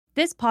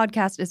This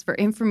podcast is for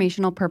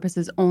informational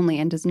purposes only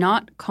and does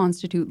not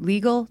constitute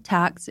legal,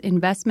 tax,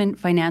 investment,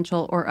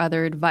 financial, or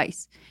other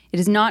advice. It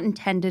is not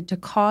intended to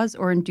cause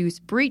or induce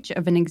breach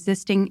of an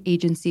existing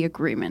agency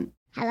agreement.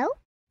 Hello?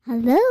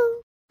 Hello?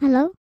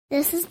 Hello?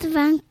 This is the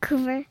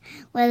Vancouver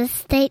Real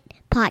Estate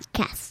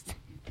Podcast.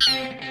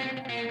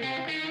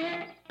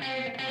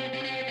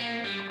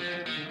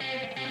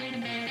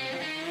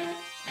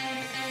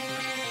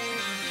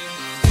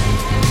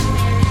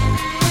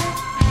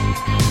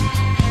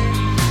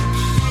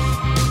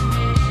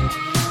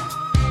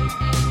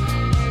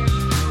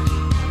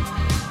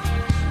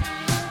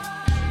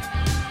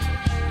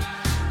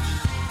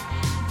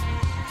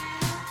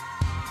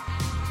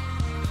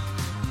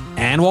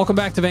 And welcome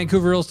back to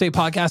Vancouver Real Estate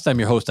Podcast. I'm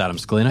your host, Adam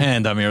Scalina.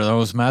 And I'm your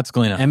host, Matt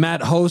Scalina. And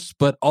Matt hosts,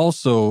 but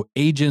also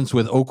agents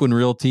with Oakland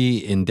Realty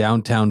in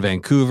downtown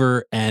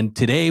Vancouver. And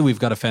today we've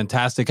got a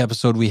fantastic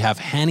episode. We have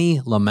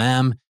Hani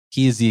Lammam.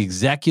 He is the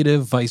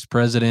Executive Vice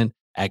President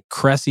at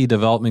Cressy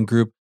Development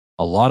Group.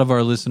 A lot of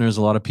our listeners,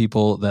 a lot of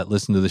people that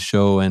listen to the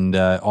show and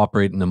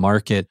operate in the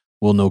market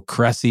will know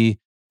Cressy.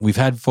 We've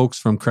had folks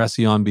from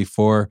Cressy on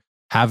before.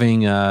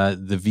 Having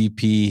the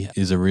VP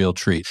is a real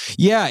treat.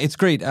 Yeah, it's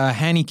great.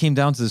 Hani came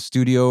down to the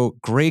studio.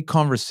 Great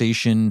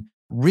conversation.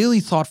 Really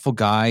thoughtful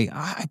guy.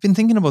 I've been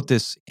thinking about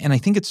this, and I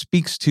think it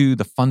speaks to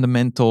the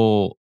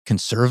fundamental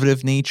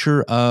conservative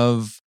nature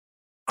of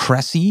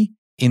Cressy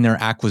in their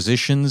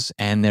acquisitions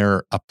and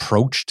their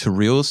approach to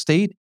real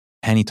estate.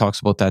 Hani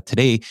talks about that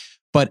today.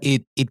 But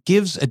it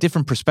gives a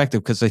different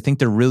perspective because I think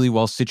they're really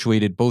well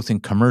situated both in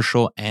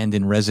commercial and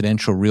in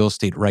residential real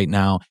estate right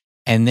now.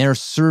 And they're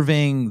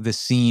surveying the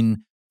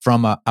scene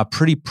from a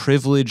pretty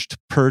privileged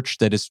perch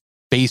that is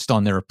based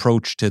on their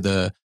approach to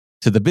the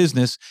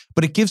business.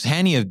 But it gives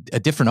Hani a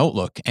different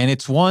outlook. And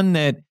it's one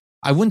that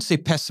I wouldn't say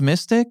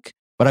pessimistic,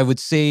 but I would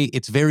say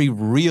it's very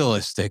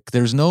realistic.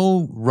 There's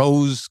no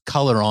rose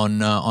color on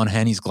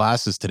Hani's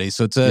glasses today.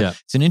 So it's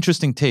an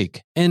interesting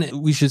take. And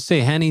we should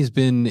say Hani's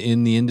been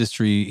in the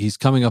industry. He's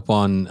coming up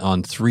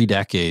on 3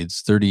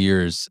 decades, 30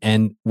 years.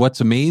 And what's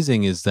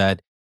amazing is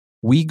that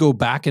we go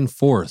back and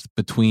forth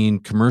between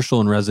commercial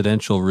and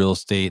residential real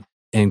estate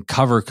and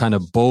cover kind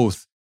of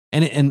both.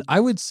 And I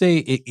would say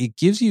it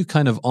gives you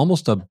kind of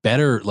almost a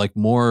better, like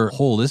more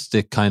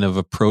holistic kind of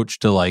approach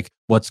to like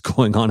what's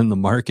going on in the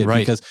market. Right.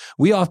 Because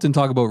we often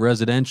talk about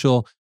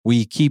residential.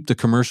 We keep the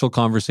commercial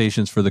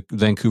conversations for the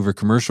Vancouver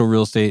Commercial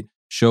Real Estate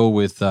Show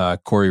with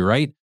Corey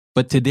Wright.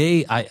 But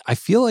today, I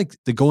feel like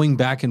the going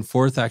back and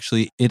forth,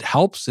 actually, it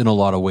helps in a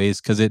lot of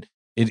ways because it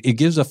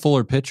gives a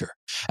fuller picture.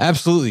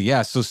 Absolutely.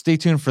 Yeah. So stay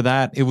tuned for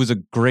that. It was a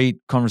great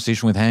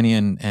conversation with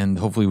Hani and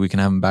hopefully we can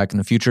have him back in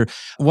the future.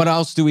 What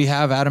else do we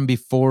have, Adam,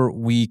 before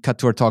we cut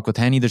to our talk with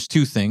Hani? There's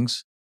 2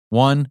 things.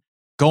 One,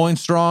 going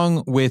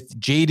strong with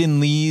Jaden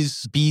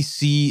Lee's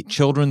BC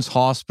Children's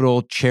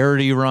Hospital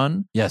charity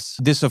run. Yes.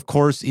 This, of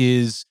course,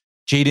 is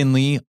Jaden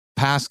Lee,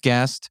 past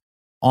guest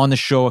on the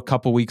show a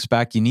couple weeks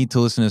back. You need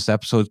to listen to this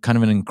episode. Kind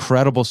of an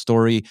incredible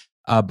story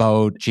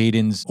about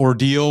Jaden's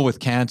ordeal with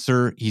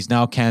cancer. He's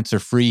now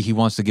cancer-free. He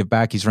wants to give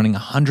back. He's running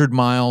 100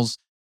 miles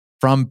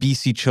from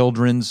BC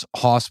Children's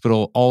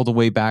Hospital all the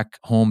way back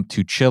home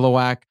to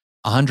Chilliwack.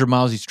 100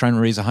 miles. He's trying to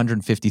raise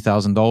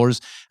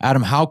 $150,000.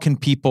 Adam, how can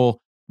people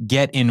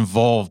get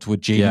involved with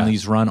Jaden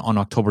Lee's run on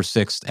October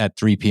 6th at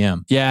 3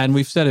 p.m.? Yeah, and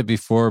we've said it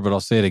before, but I'll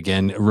say it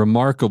again.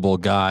 Remarkable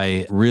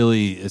guy.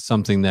 Really is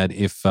something that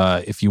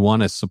if you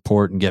want to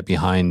support and get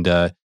behind,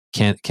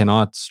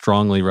 cannot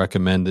strongly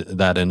recommend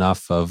that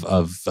enough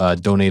of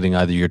donating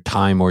either your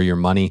time or your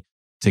money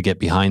to get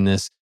behind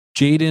this.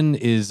 Jaden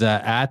is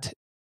at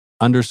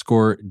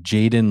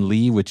 _Jaden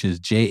Lee, which is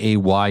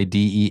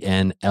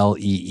JAYDENLEE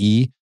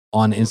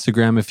on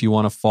Instagram if you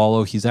want to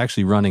follow. He's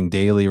actually running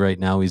daily right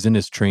now. He's in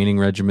his training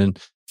regimen.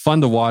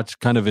 Fun to watch,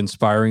 kind of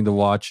inspiring to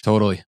watch.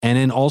 Totally. And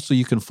then also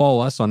you can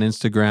follow us on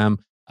Instagram.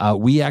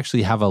 We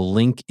actually have a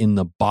link in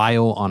the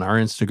bio on our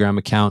Instagram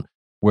account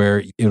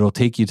where it'll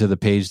take you to the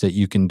page that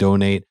you can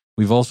donate.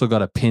 We've also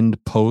got a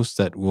pinned post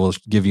that will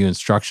give you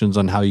instructions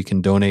on how you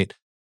can donate.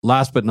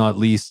 Last but not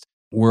least,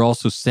 we're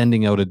also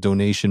sending out a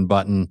donation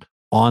button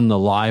on the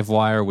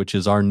Livewire, which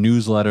is our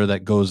newsletter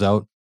that goes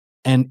out.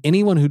 And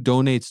anyone who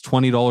donates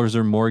 $20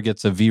 or more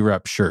gets a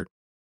VREP shirt.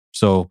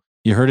 So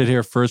you heard it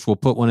here first. We'll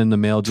put one in the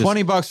mail.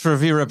 $20 for a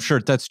VREP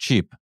shirt. That's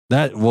cheap.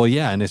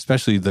 And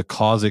especially the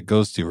cause it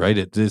goes to, right?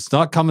 It's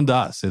not coming to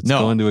us. It's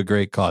going to a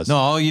great cause. No,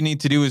 all you need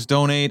to do is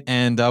donate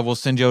and we'll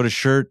send you out a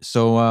shirt.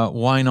 So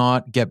why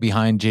not get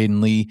behind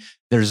Jaden Lee?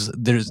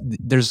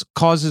 There's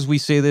causes, we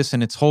say this,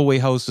 and it's Holway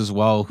House as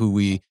well, who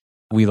we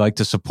like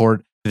to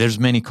support. There's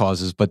many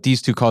causes, but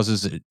these 2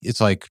 causes, it's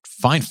like,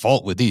 find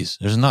fault with these.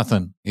 There's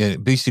nothing.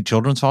 BC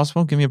Children's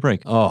Hospital, give me a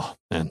break. Oh,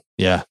 man.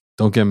 Yeah.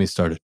 Don't get me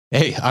started.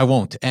 Hey, I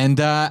won't. And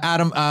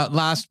Adam,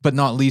 last but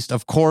not least,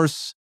 of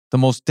course, the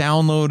most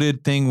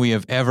downloaded thing we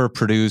have ever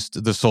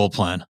produced, the Sold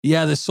Plan.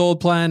 Yeah, the Sold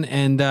Plan.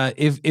 And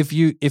if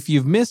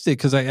you've missed it,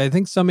 because I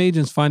think some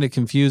agents find it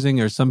confusing,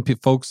 or some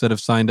folks that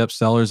have signed up,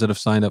 sellers that have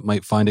signed up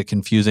might find it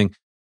confusing.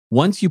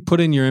 Once you put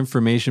in your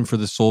information for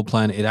the sold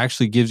plan, it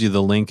actually gives you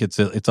the link. It's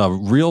a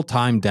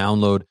real-time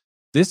download.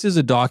 This is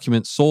a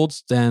document. Sold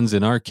stands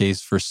in our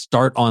case for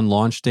start on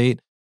launch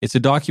date. It's a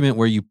document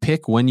where you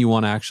pick when you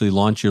want to actually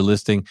launch your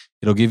listing.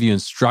 It'll give you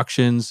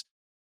instructions,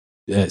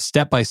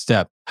 step by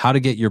step, how to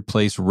get your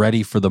place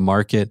ready for the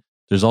market.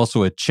 There's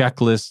also a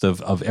checklist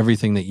of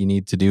everything that you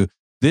need to do.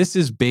 This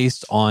is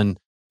based on,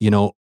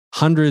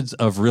 hundreds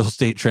of real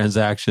estate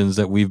transactions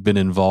that we've been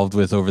involved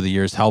with over the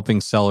years, helping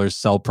sellers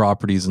sell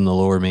properties in the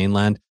Lower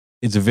Mainland.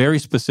 It's very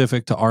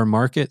specific to our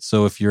market.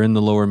 So if you're in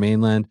the Lower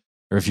Mainland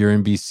or if you're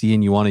in BC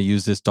and you want to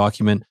use this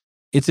document,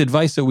 it's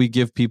advice that we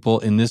give people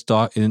in this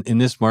in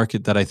this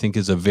market that I think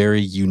is a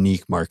very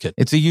unique market.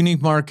 It's a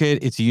unique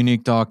market. It's a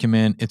unique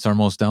document. It's our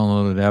most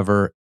downloaded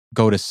ever.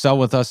 Go to sell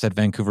with us at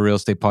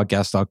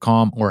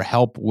VancouverRealEstatePodcast.com or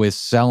help with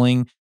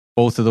selling.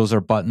 Both of those are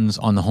buttons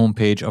on the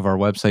homepage of our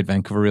website,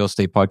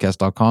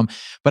 VancouverRealEstatePodcast.com.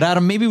 But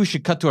Adam, maybe we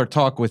should cut to our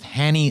talk with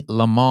Hani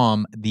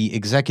Lammam, the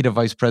Executive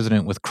Vice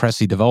President with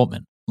Cressy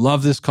Development.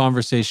 Love this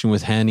conversation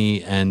with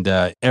Hani, and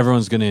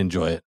everyone's going to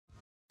enjoy it.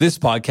 This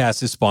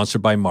podcast is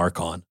sponsored by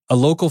Marcon, a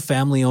local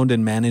family-owned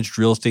and managed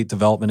real estate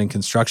development and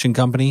construction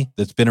company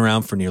that's been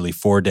around for nearly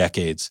 4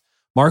 decades.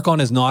 Marcon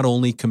is not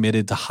only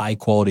committed to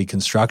high-quality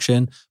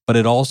construction, but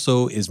it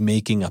also is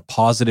making a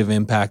positive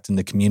impact in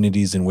the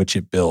communities in which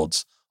it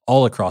builds,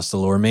 all across the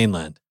Lower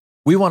Mainland.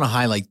 We want to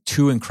highlight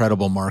 2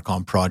 incredible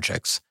Marcon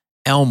projects.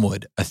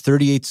 Elmwood, a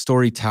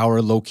 38-story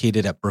tower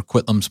located at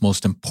Burquitlam's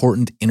most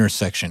important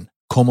intersection,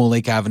 Como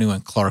Lake Avenue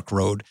and Clark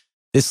Road.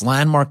 This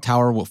landmark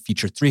tower will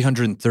feature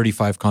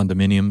 335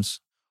 condominiums,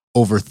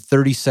 over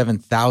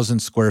 37,000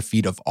 square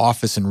feet of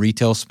office and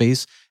retail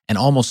space, and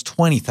almost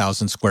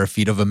 20,000 square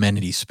feet of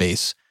amenity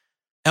space.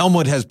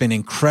 Elmwood has been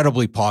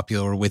incredibly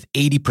popular with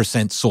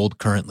 80% sold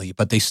currently,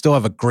 but they still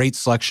have a great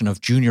selection of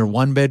junior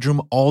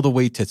 1-bedroom all the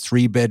way to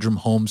 3-bedroom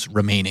homes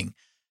remaining.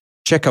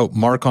 Check out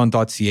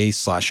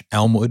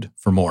marcon.ca/Elmwood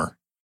for more.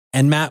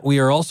 And Matt, we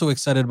are also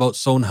excited about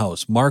Sohn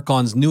House,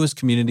 Marcon's newest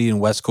community in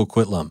West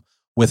Coquitlam.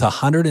 With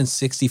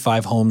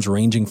 165 homes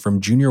ranging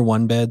from junior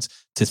 1-beds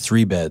to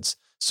 3-beds,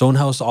 Sohn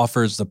House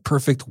offers the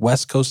perfect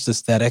West Coast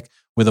aesthetic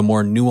with a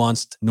more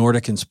nuanced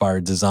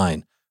Nordic-inspired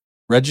design.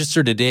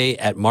 Register today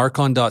at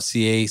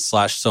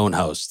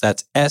marcon.ca/Sohnhaus.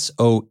 That's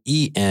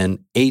SOENHAUS.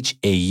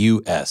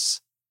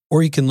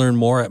 Or you can learn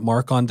more at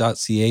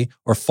marcon.ca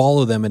or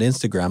follow them at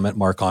Instagram at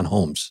Marcon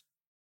Homes.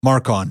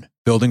 Marcon,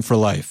 building for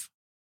life.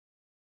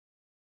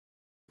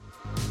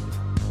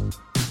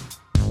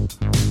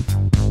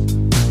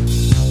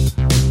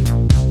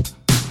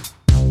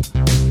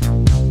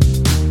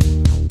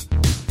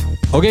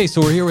 Okay,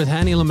 so we're here with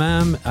Hani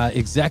Lammam,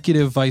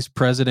 Executive Vice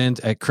President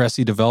at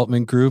Cressy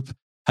Development Group.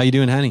 How you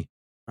doing, Hani?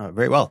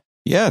 Very well.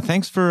 Yeah,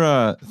 thanks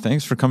for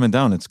coming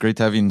down. It's great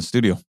to have you in the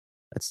studio.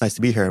 It's nice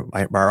to be here.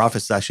 Our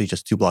office is actually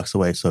just 2 blocks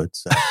away, so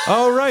it's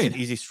oh right, it's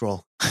an easy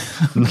stroll.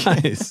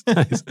 Nice.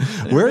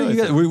 Where are you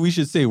guys? We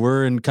should say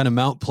we're in kind of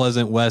Mount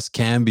Pleasant, West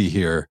Canby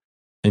here,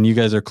 and you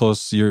guys are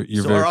close. You're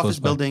so very our close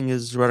office by. building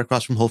is right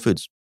across from Whole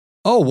Foods.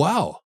 Oh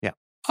wow. Yeah.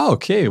 Oh,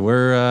 okay,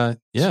 we're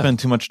Spend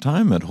too much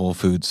time at Whole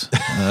Foods.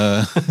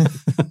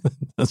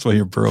 That's why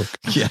you're broke.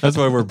 Yeah. That's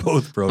why we're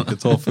both broke.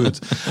 It's Whole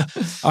Foods.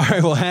 All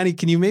right. Well, Hani,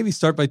 can you maybe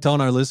start by telling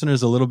our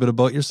listeners a little bit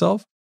about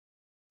yourself?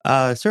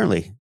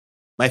 Certainly.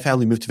 My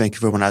family moved to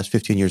Vancouver when I was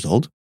 15 years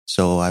old.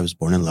 So I was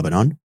born in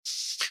Lebanon.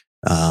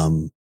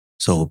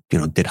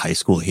 Did high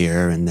school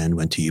here and then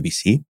went to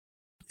UBC.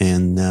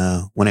 And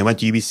when I went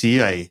to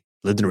UBC, I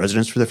lived in a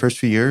residence for the first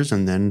few years.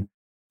 And then,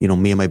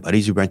 me and my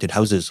buddies, we rented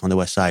houses on the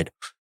west side.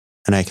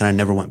 And I kind of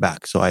never went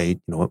back. So I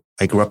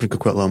grew up in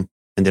Coquitlam,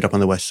 ended up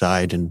on the west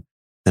side, and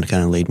then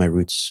kind of laid my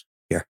roots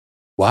here.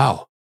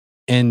 Wow.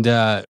 And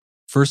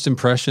first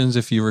impressions,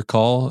 if you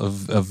recall,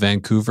 of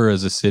Vancouver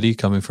as a city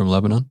coming from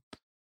Lebanon?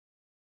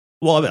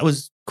 Well, I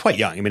was quite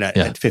young. I mean,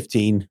 at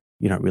 15,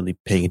 you're not really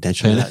paying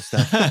attention to that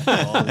stuff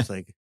at all. It's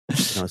like,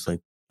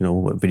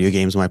 what video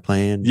games am I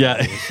playing?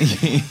 Yeah.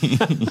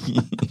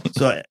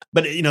 So,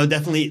 but,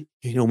 definitely,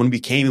 when we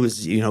came, it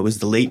was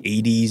the late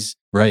 80s.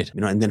 Right.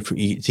 And then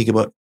you think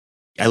about,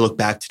 I look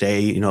back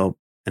today, and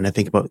I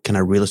think about kind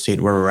of real estate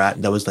and where we're at.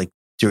 And that was like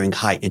during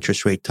high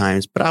interest rate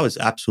times, but I was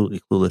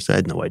absolutely clueless. I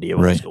had no idea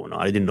what was going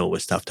on. I didn't know it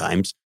was tough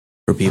times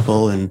for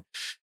people. And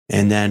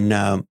then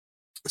I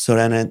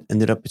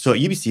ended up, so at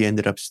UBC, I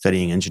ended up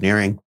studying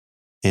engineering.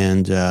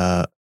 And,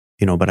 but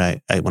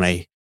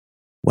when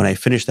I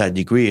finished that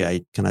degree,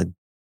 I kind of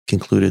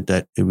concluded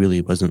that it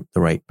really wasn't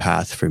the right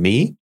path for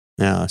me.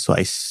 So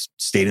I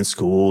stayed in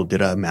school,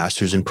 did a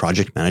master's in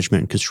project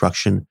management and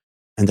construction.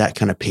 And that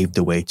kind of paved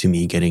the way to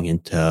me getting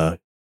into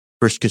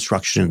first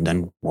construction and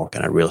then more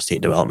kind of real estate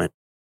development.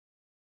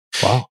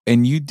 Wow.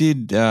 And you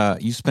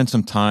spent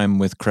some time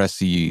with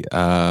Cressy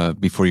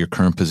before your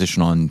current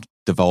position on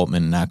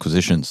development and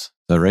acquisitions. Is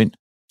that right?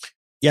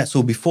 Yeah.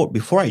 So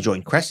before I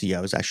joined Cressy,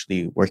 I was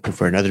actually working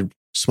for another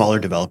smaller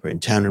developer in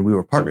town, and we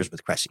were partners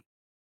with Cressy.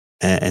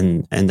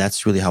 And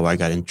that's really how I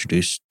got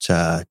introduced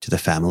to the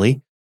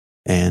family.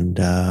 And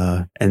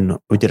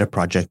we did a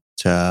project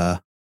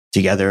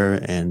together,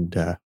 and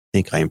I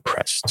think I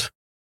impressed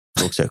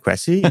folks at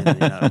Cressy. And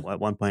at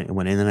one point I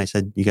went in and I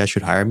said, you guys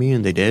should hire me.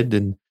 And they did.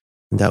 And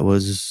that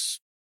was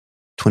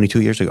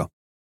 22 years ago.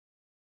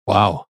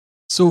 Wow.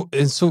 So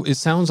it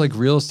sounds like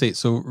real estate.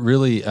 So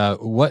really,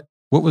 what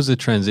was the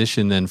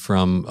transition then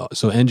from,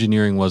 so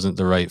engineering wasn't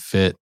the right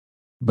fit,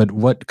 but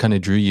what kind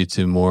of drew you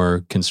to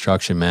more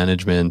construction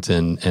management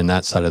and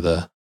that side of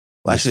the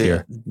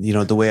sphere?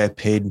 The way I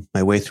paid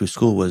my way through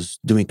school was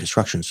doing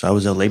construction. So I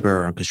was a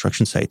laborer on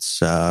construction sites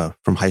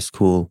from high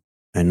school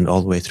and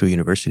all the way through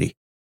university.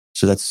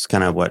 So that's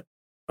kind of what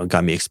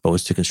got me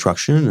exposed to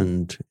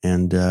construction.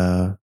 And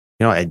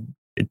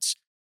it's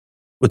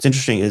what's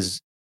interesting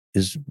is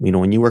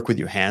when you work with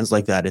your hands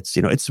like that,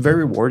 it's very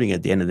rewarding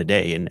at the end of the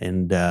day,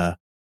 and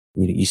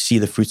you see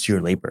the fruits of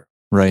your labor,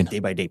 right, day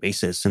by day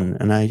basis,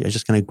 and I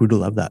just kind of grew to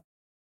love that.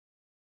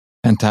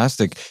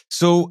 Fantastic.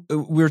 So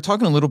we were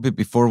talking a little bit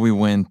before we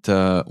went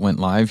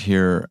live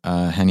here,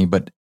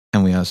 Hani,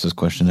 and we asked this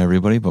question to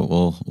everybody, but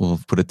we'll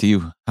put it to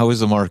you. How is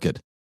the market?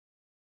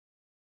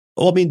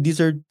 Well, I mean, these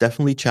are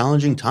definitely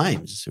challenging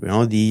times.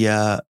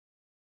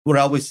 What I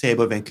always say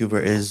about Vancouver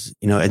is,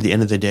 at the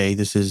end of the day,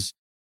 this is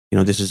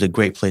a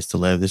great place to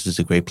live. This is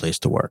a great place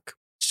to work.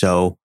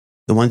 So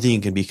the one thing you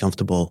can be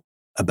comfortable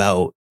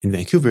about in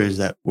Vancouver is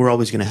that we're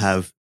always going to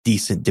have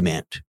decent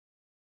demand.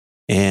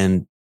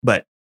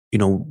 But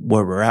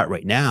where we're at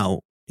right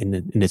now, and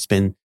it's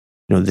been,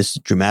 this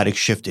dramatic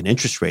shift in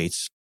interest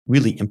rates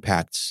really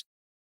impacts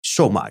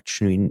so much.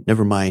 I mean,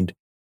 never mind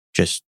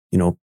just,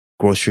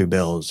 grocery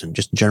bills and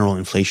just general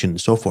inflation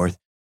and so forth.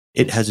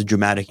 It has a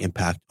dramatic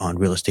impact on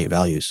real estate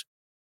values.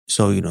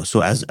 So,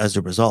 as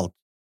a result,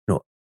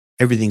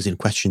 everything's in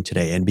question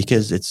today. And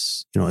because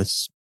it's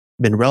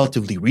been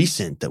relatively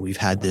recent that we've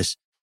had this,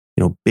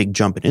 big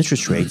jump in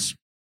interest rates,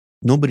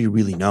 nobody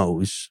really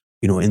knows,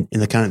 in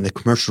the kind of the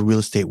commercial real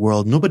estate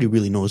world, nobody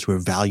really knows where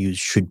values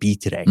should be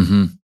today,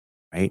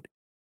 right?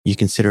 You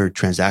consider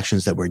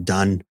transactions that were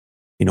done,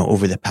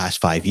 over the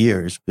past 5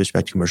 years with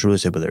respect to commercial real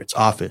estate, whether it's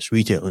office,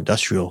 retail,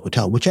 industrial,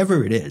 hotel,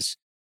 whichever it is,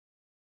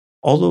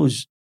 all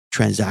those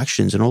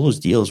transactions and all those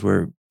deals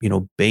were,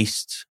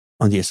 based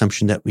on the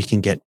assumption that we can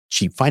get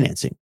cheap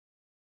financing.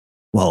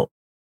 Well,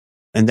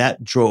 and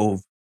that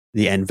drove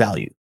the end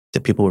value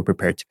that people were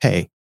prepared to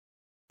pay.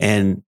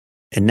 And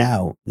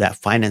now that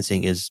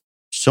financing is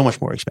so much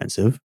more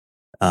expensive.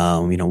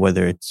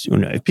 Whether it's,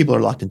 if people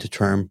are locked into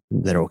term,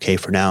 they're okay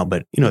for now,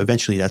 but,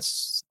 eventually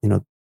that's,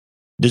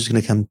 there's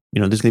going to come,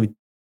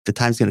 the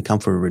time's going to come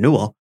for a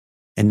renewal.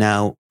 And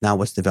now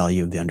what's the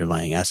value of the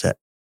underlying asset?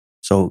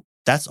 So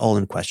that's all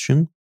in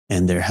question.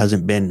 And there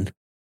hasn't been,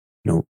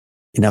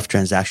 enough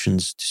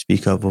transactions to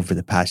speak of over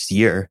the past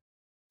year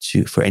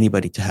for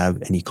anybody to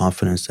have any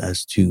confidence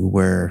as to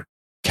where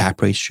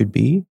cap rates should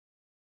be.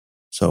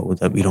 So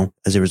that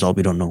as a result,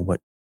 we don't know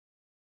what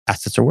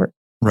assets are worth.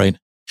 Right.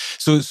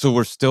 So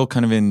we're still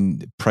kind of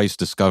in price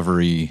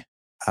discovery.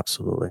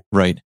 Absolutely.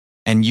 Right.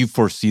 And you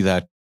foresee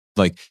that,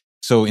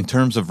 so in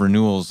terms of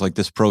renewals,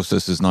 this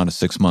process is not a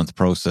 6-month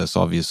process.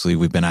 Obviously,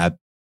 we've been at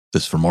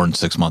this for more than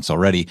 6 months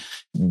already.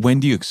 When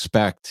do you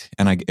expect,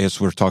 and I guess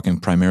we're talking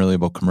primarily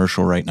about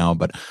commercial right now,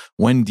 but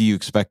when do you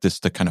expect this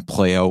to kind of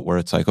play out where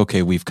it's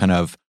okay, we've kind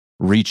of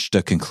reached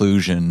a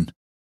conclusion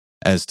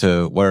as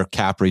to where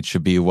cap rates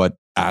should be, what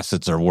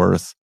assets are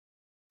worth?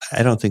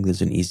 I don't think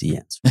there's an easy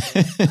answer.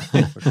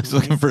 Just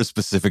looking for a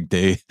specific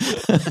day.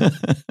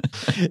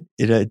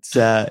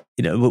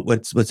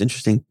 What's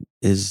interesting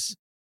is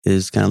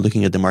kind of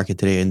looking at the market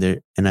today,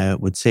 and I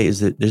would say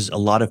is that there's a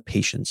lot of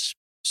patience.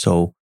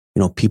 So,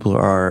 people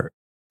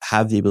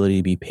have the ability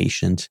to be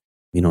patient.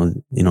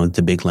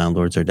 The big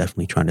landlords are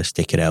definitely trying to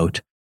stick it out.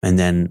 And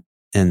then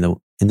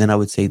I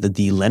would say that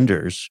the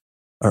lenders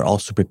are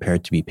also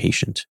prepared to be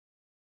patient.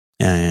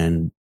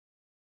 And,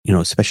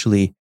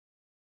 especially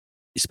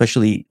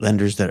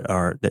lenders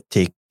that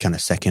take kind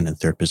of second and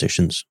third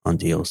positions on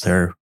deals.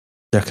 They're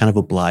kind of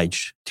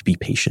obliged to be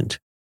patient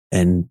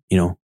and,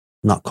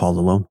 not call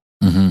the loan.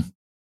 Mm-hmm.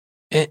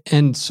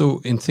 And so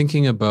in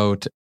thinking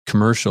about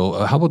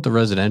commercial, how about the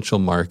residential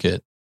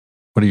market?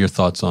 What are your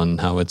thoughts on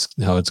how it's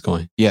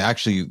going? Yeah,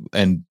 actually,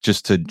 and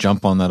just to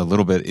jump on that a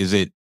little bit, is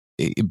it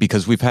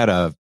because we've had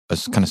a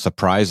kind of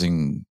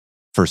surprising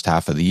first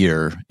half of the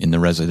year in the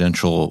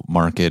residential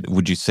market?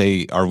 Would you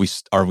say are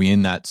we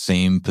in that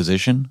same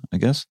position? I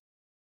guess.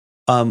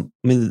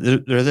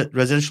 The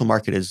residential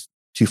market is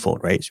twofold,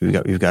 right? So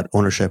we've got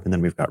ownership and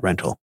then we've got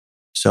rental.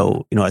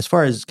 So as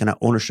far as kind of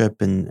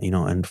ownership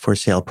and for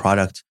sale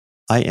product,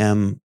 I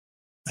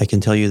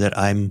can tell you that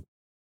I'm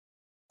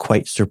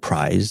quite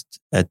surprised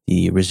at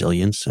the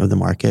resilience of the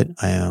market.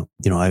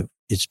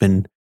 It's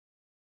been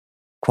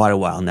quite a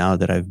while now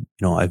that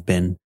I've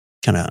been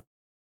kind of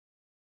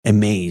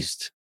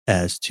amazed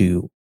as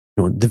to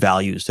the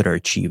values that are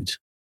achieved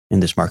in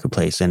this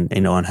marketplace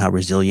and on how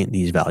resilient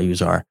these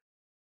values are.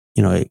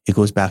 It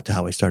goes back to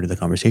how I started the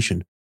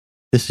conversation.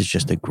 This is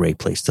just a great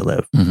place to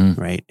live,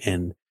 right?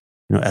 And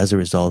as a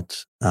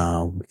result, we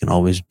can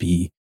always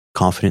be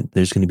confident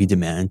there's going to be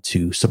demand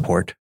to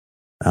support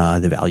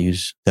the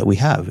values that we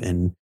have,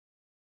 and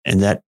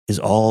that is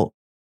all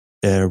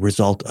a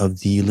result of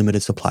the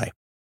limited supply.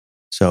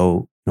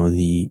 So,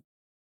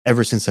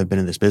 ever since I've been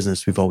in this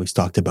business, we've always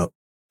talked about,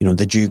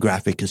 the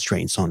geographic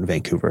constraints on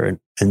Vancouver,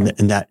 and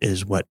that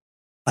is what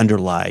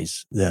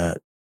underlies the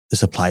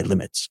supply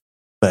limits.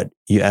 But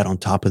you add on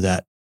top of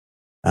that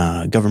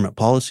government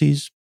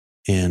policies,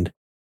 and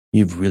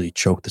you've really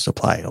choked the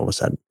supply all of a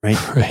sudden,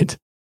 right? Right.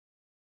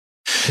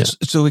 Yeah.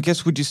 So I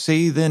guess, would you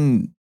say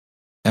then,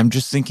 I'm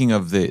just thinking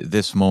of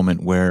this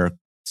moment where it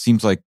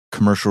seems like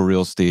commercial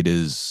real estate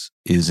is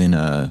in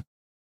a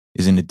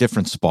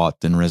different spot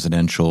than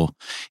residential.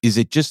 Is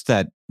it just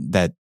that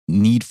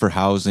need for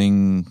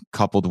housing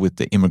coupled with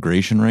the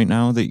immigration right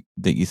now that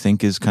you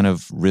think is kind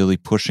of really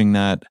pushing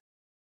that,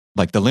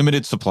 like the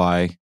limited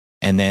supply,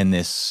 and then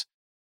this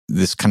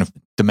kind of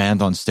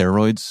demand on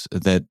steroids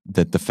that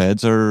the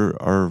feds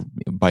are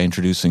by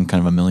introducing kind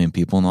of 1 million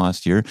people in the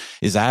last year?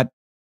 Is that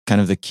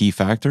kind of the key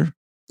factor?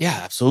 Yeah,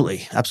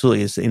 absolutely.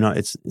 It's,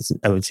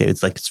 I would say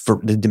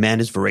the demand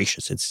is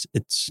voracious.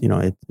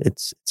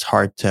 It's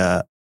hard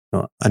to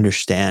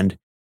understand,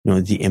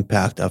 the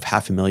impact of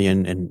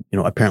 500,000 and,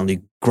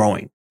 apparently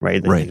growing,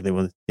 right? Right. They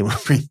want to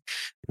bring,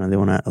 they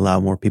want to allow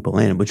more people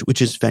in,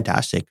 which is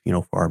fantastic,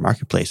 for our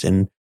marketplace.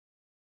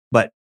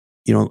 But,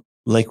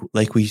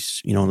 like we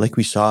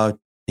saw,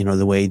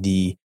 the way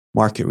the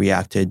market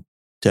reacted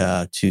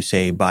to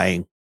say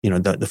buying,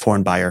 the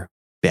foreign buyer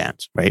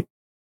bans, right?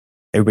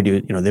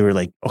 Everybody, they were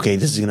like, okay,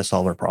 this is going to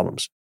solve our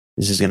problems.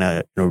 This is going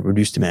to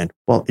reduce demand.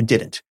 Well, it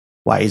didn't.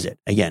 Why is it?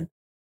 Again,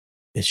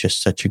 it's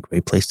just such a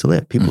great place to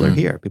live. People are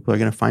here. People are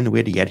going to find a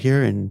way to get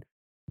here, and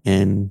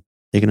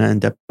they're going to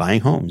end up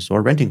buying homes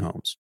or renting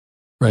homes.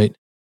 Right.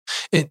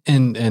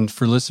 And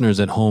for listeners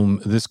at home,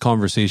 this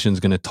conversation is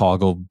going to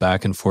toggle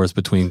back and forth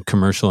between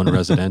commercial and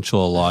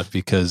residential a lot,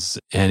 because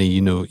Annie,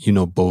 you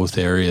know both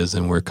areas,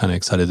 and we're kind of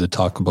excited to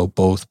talk about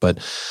both. But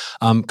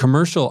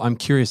commercial, I'm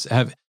curious,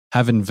 have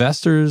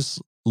investors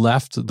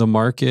left the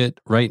market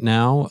right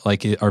now?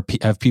 Like,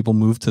 have people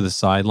moved to the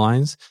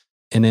sidelines?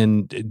 And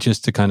then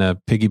just to kind of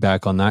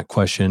piggyback on that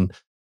question,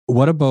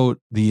 what about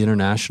the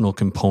international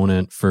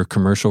component for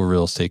commercial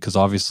real estate? Because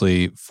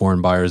obviously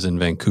foreign buyers in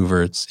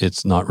Vancouver,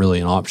 it's not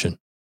really an option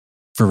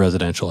for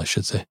residential, I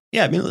should say.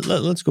 Yeah, I mean,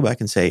 let's go back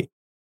and say,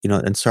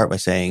 and start by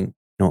saying,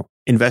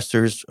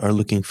 investors are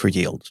looking for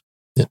yield,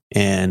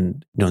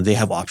 and they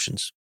have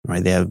options,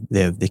 right?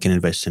 They can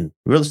invest in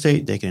real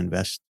estate. They can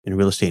invest in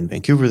real estate in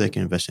Vancouver. They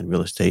can invest in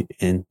real estate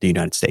in the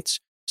United States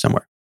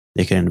somewhere.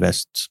 They can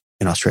invest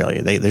in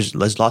Australia.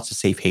 There's lots of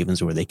safe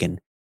havens where they can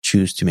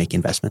choose to make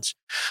investments.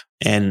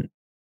 And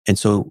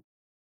so,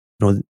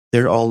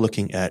 they're all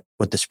looking at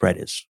what the spread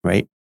is,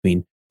 right? I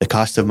mean, the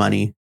cost of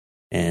money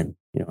and,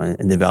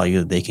 and the value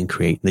that they can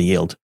create, the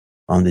yield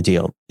on the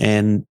deal.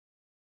 And,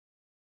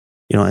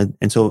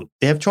 and so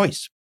they have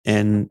choice.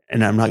 And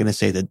I'm not going to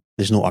say that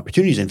there's no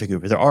opportunities in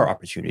Vancouver. There are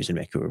opportunities in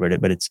Vancouver,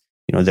 but it's,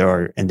 there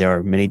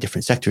are many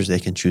different sectors they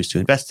can choose to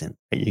invest in,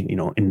 right?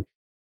 And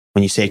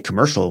when you say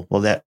commercial, well,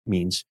 that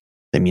means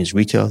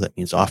retail, that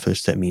means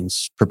office, that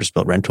means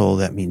purpose-built rental,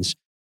 that means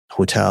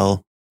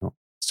hotel.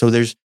 So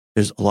there's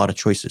a lot of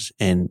choices,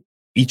 and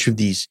each of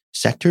these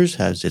sectors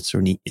has its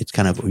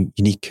kind of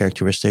unique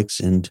characteristics,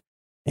 and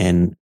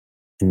the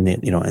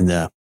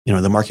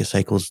market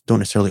cycles don't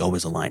necessarily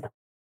always align.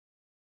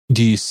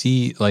 Do you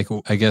see, like,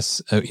 I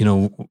guess,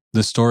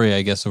 the story,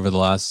 I guess, over the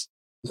last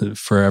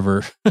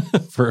forever,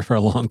 for a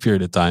long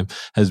period of time,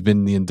 has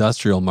been the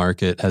industrial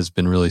market has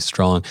been really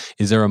strong.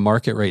 Is there a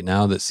market right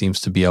now that seems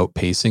to be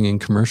outpacing in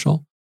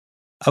commercial?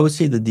 I would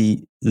say that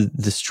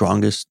the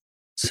strongest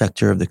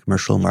sector of the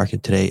commercial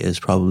market today is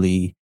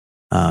probably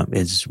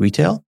is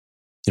retail.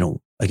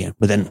 Again,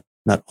 but then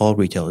not all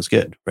retail is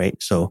good,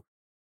 right? So,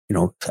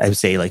 I would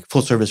say like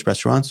full service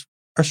restaurants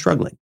are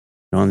struggling.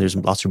 And there's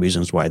lots of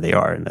reasons why they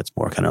are, and that's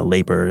more kind of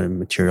labor and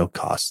material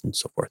costs and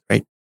so forth,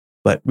 right?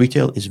 But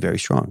retail is very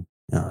strong.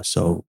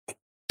 So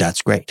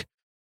that's great.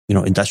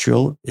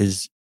 Industrial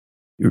is,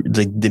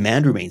 the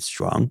demand remains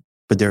strong,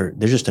 but there's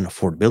just an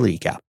affordability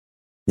gap.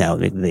 Now,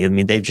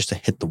 they've just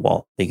hit the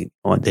wall.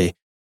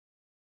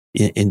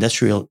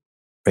 Industrial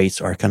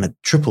rates are kind of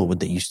triple what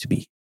they used to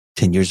be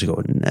 10 years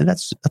ago. And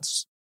that's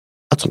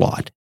a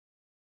lot.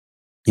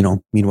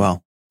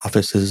 Meanwhile,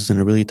 office is in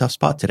a really tough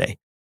spot today,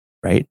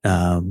 right?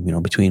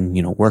 Between,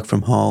 work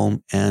from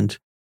home and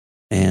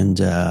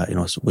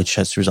which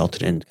has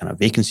resulted in kind of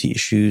vacancy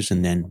issues.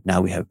 And then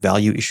now we have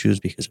value issues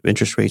because of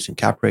interest rates and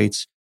cap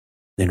rates.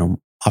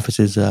 Office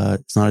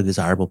it's not a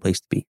desirable place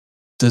to be.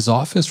 Does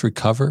office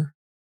recover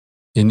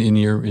in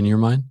your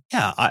mind?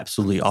 Yeah,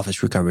 absolutely.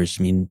 Office recovers.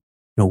 I mean,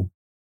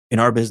 in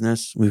our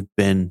business, we've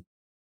been,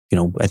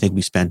 I think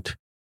we spent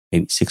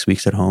maybe 6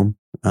 weeks at home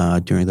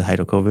during the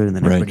height of COVID, and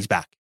then everybody's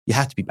back. You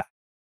have to be back.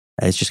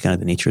 It's just kind of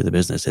the nature of the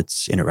business.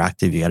 It's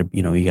interactive. You got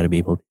to be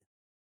able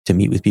to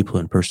meet with people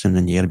in person,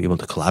 and you got to be able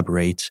to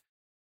collaborate.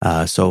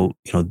 So,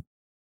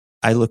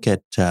 I look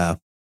at,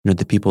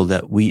 the people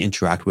that we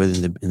interact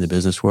with in the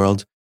business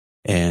world,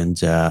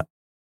 and I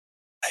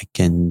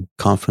can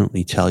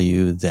confidently tell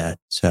you that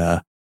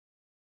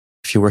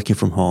if you're working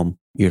from home,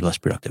 you're less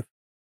productive.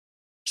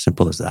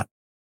 Simple as that.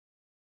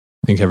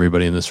 I think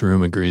everybody in this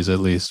room agrees, at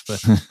least. But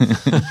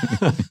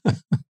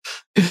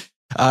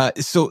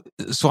so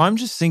I'm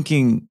just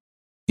thinking,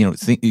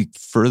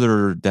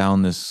 further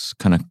down this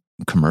kind of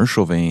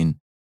commercial vein.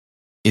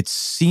 It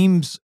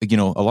seems, a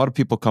lot of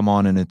people come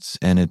on and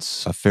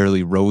it's a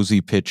fairly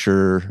rosy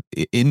picture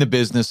in the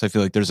business. I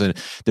feel like there's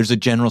a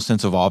general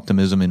sense of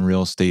optimism in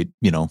real estate,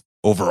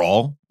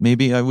 overall,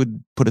 maybe I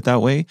would put it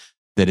that way.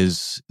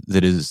 There's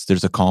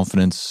a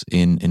confidence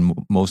in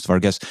most of our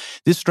guests.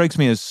 This strikes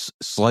me as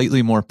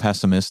slightly more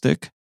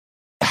pessimistic.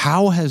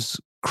 How has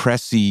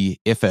Cressy,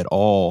 if at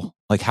all,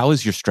 how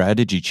has your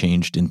strategy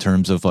changed in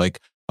terms of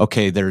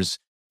okay, there's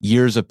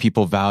years of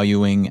people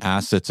valuing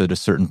assets at a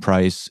certain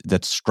price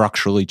that's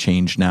structurally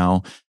changed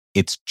now.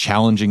 It's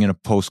challenging in a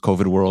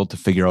post-COVID world to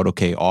figure out,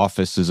 okay,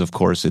 offices, of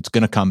course, it's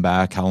going to come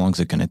back. How long is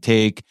it going to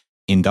take?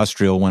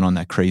 Industrial went on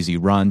that crazy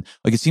run.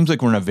 It seems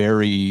like we're in a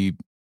very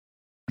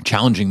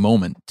challenging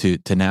moment to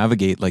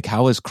navigate.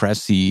 How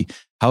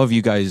have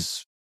you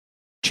guys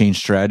changed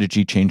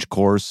strategy, changed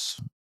course,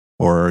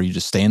 or are you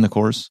just staying the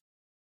course?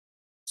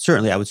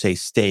 Certainly, I would say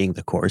staying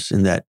the course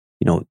in that,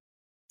 I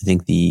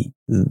think the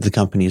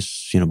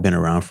company's been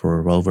around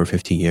for well over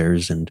 50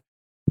 years, and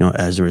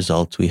as a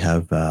result, we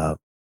have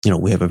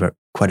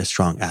quite a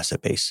strong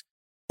asset base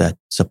that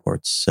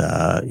supports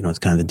it's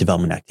kind of the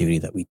development activity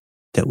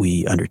that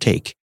we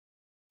undertake.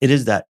 It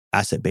is that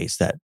asset base,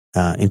 that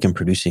income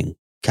producing,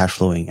 cash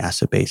flowing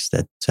asset base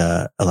that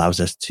allows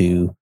us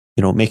to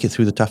make it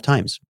through the tough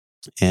times,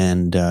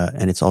 and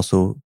it's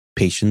also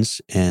patience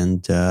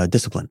and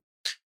discipline.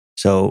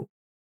 So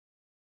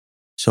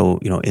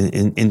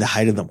in the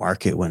height of the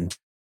market, when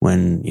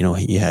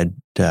you had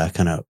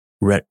kind of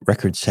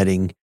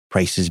record-setting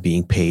prices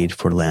being paid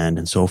for land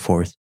and so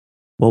forth,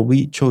 well,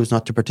 we chose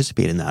not to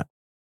participate in that.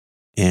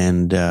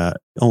 And at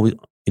the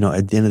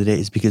end of the day,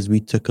 it's because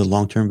we took a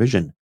long-term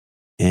vision,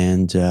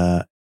 and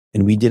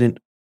we didn't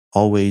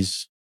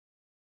always,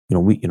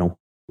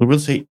 real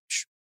estate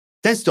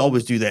tends to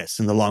always do this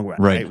in the long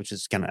run, right? Which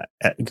is kind of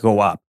go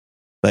up,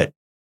 but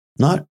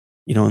not.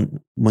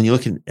 When you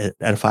look at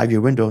a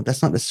 5-year window,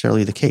 that's not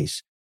necessarily the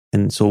case.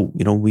 And so,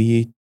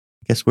 I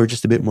guess we're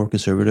just a bit more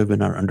conservative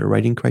in our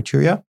underwriting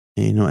criteria,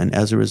 and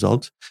as a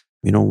result,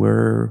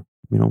 we're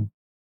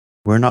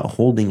not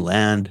holding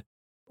land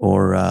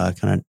or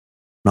kind of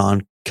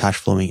non-cash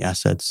flowing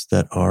assets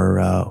that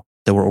were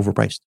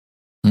overpriced.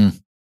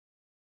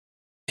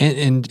 And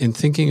in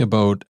thinking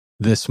about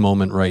this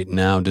moment right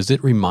now, does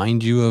it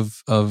remind you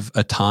of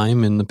a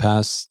time in the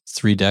past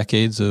 3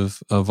 decades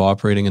of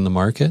operating in the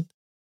market?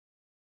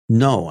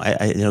 No,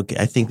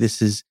 I think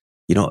this is,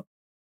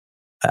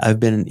 I've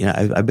been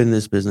in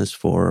this business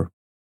for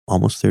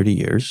almost 30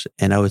 years.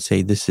 And I would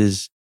say this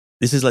is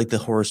like the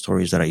horror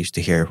stories that I used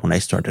to hear when I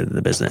started in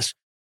the business.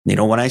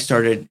 When I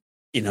started,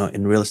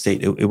 in real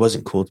estate, it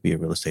wasn't cool to be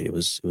in real estate. It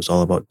was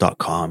all about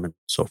 .com and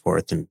so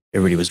forth. And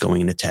everybody was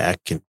going into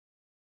tech, and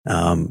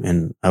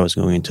I was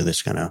going into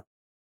this kind of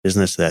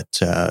business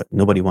that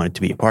nobody wanted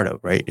to be a part of,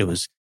 right? It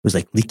was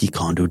like leaky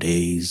condo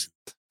days.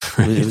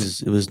 Right.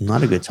 It was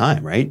not a good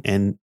time, right?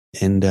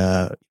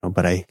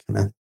 But I kind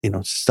of,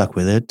 stuck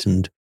with it,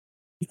 and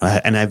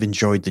I've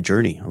enjoyed the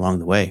journey along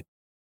the way.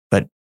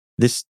 But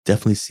this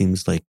definitely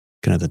seems like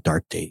kind of the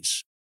dark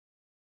days,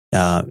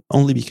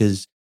 only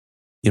because,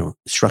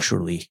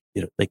 structurally,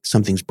 like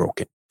something's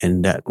broken,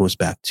 and that goes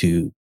back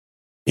to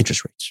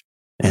interest rates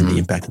and the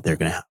impact that they're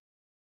going to have.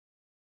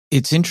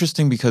 It's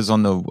interesting because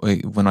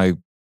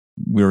when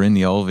we were in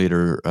the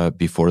elevator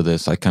before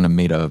this, I kind of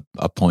made a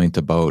point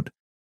about.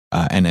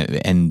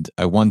 And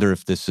I wonder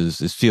if it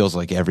feels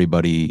like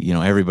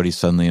everybody's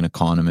suddenly an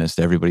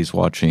economist. Everybody's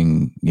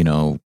watching,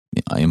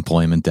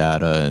 employment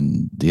data,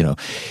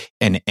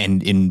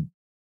 and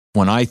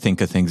when I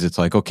think of things, it's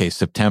like, okay,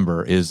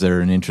 September, is there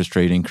an interest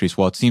rate increase?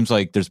 Well, it seems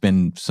like there's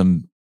been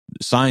some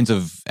signs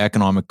of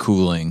economic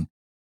cooling,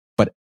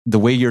 but the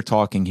way you're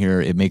talking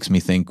here, it makes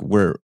me think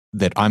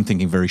that I'm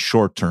thinking very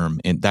short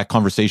term, and that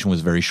conversation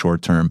was very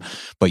short term,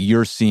 but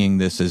you're seeing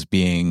this as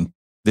being.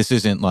 This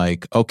isn't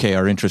like, okay,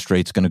 our interest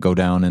rate's going to go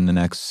down in the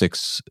next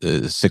 6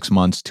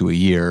 months to a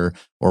year,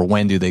 or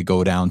when do they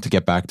go down to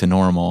get back to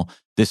normal?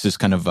 This is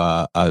kind of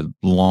a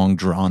long,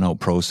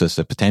 drawn-out process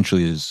that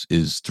potentially is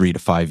 3 to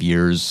 5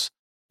 years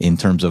in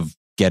terms of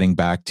getting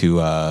back to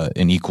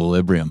an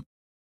equilibrium.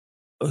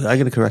 I'm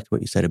going to correct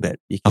what you said a bit.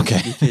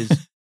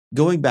 Because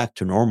going back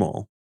to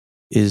normal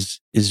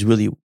is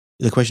really,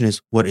 the question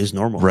is, what is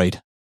normal?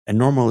 Right. And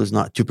normal is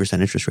not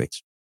 2% interest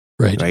rates.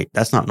 Right.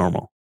 That's not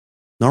normal.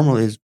 Normal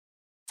is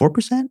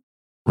 4%?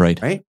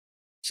 Right?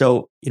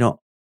 So,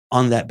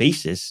 on that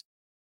basis,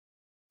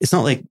 it's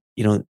not like,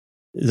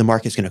 the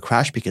market's going to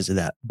crash because of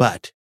that.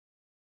 But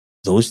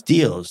those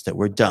deals that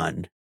were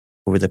done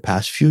over the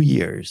past few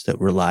years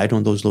that relied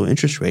on those low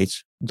interest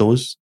rates,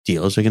 those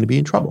deals are going to be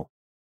in trouble.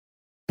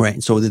 Right?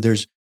 And so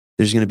there's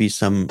going to be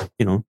some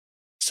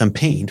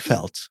pain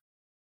felt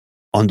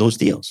on those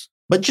deals,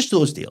 but just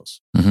those deals.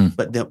 Mm-hmm.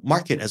 But the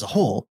market as a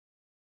whole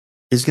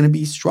is going to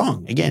be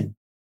strong again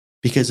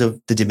because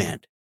of the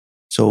demand.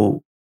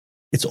 So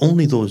it's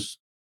only those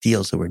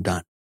deals that were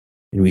done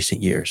in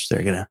recent years.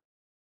 They're going to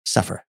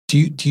suffer. Do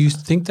you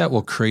think that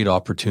will create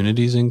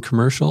opportunities in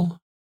commercial?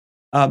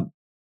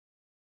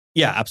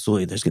 Yeah,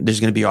 absolutely. There's going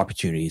to be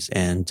opportunities,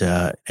 and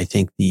I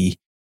think the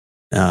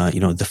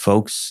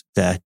folks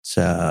that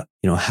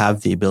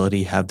have the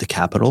ability, have the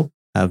capital,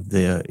 have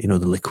the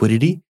the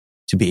liquidity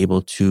to be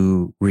able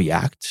to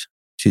react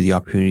to the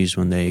opportunities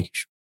when they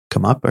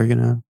come up are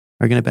gonna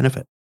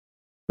benefit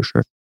for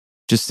sure.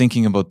 Just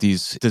thinking about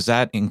these, does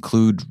that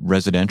include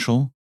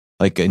residential?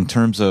 Like in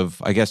terms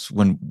of, I guess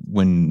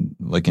when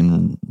like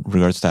in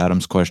regards to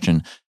Adam's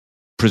question,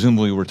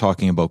 presumably we're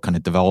talking about kind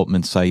of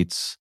development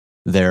sites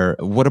there.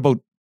 What about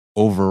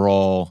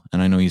overall?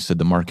 And I know you said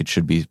the market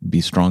should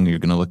be strong. You're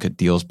going to look at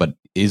deals, but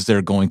is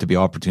there going to be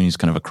opportunities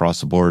kind of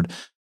across the board?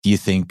 Do you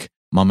think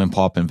mom and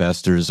pop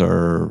investors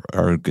are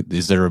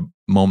is there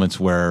moments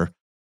where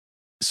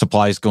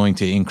supply is going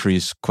to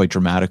increase quite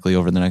dramatically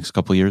over the next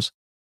couple of years?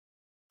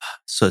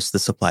 So it's the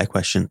supply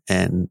question.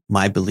 And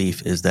my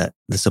belief is that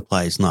the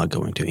supply is not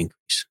going to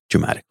increase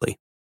dramatically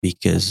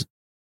because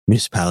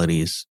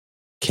municipalities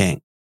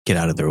can't get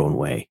out of their own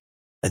way.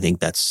 I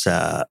think that's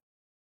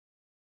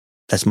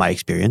my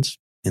experience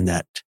in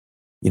that,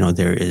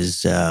 there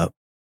is a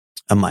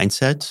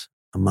mindset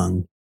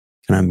among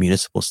kind of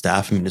municipal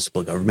staff and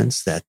municipal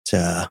governments that,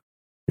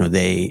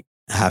 they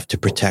have to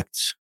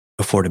protect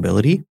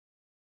affordability.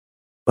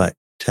 But,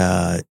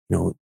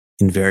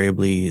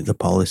 invariably the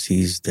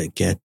policies that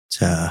get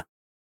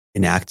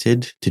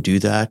enacted to do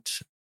that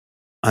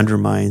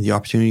undermine the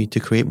opportunity to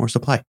create more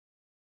supply.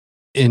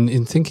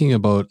 In thinking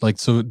about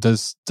so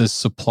does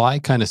supply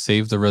kind of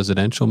save the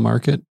residential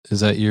market?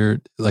 Is that your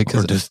or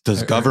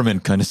does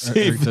government kind of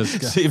save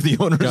the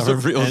owners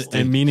of real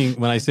estate? And meaning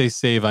when I say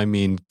save, I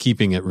mean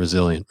keeping it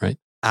resilient, right?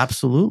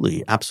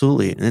 Absolutely,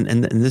 absolutely.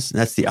 And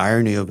that's the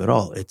irony of it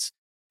all. It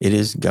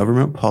is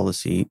government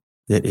policy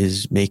that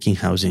is making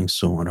housing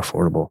so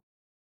unaffordable.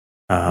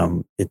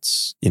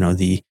 It's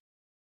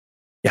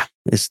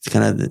it's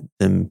kind of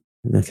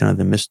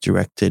the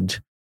misdirected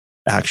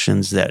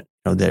actions that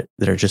that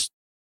are just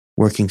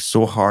working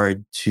so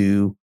hard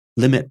to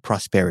limit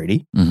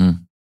prosperity,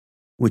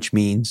 which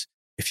means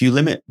if you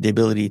limit the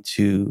ability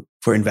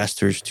for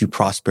investors to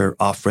prosper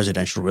off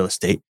residential real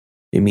estate,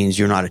 it means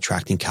you're not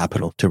attracting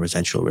capital to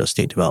residential real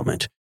estate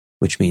development,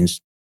 which means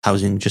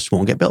housing just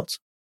won't get built.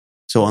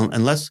 So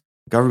unless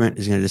government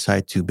is going to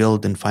decide to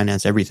build and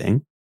finance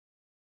everything,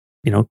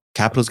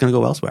 capital is going to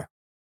go elsewhere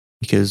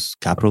because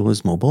capital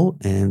is mobile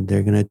and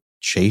they're going to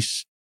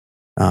chase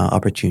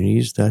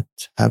opportunities that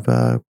have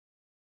a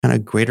kind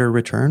of greater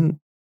return.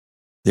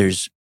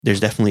 There's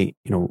definitely,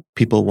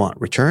 people want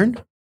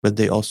return, but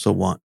they also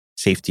want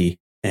safety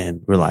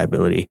and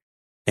reliability.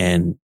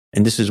 And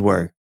this is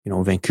where,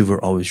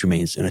 Vancouver always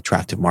remains an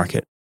attractive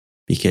market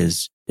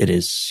because it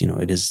is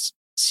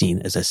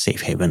seen as a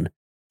safe haven.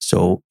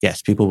 So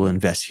yes, people will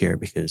invest here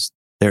because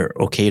they're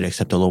okay to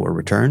accept a lower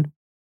return,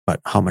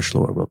 but how much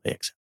lower will they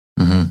accept?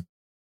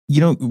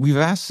 Mm-hmm. We've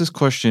asked this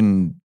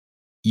question.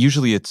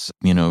 Usually it's,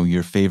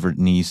 your favorite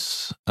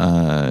niece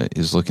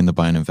is looking to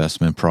buy an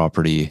investment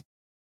property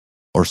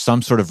or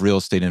some sort of real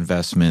estate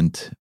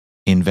investment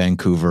in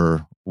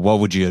Vancouver. What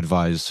would you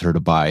advise her to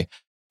buy?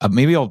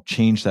 Maybe I'll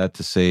change that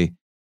to say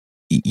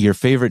your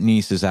favorite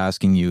niece is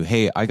asking you,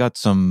 hey, I got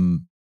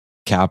some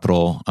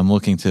capital. I'm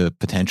looking to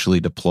potentially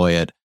deploy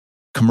it,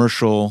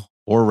 commercial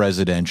or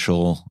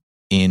residential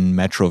in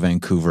Metro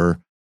Vancouver.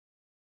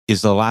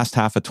 Is the last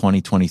half of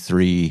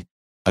 2023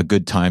 a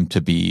good time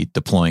to be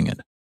deploying it?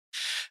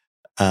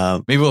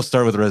 Maybe we'll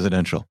start with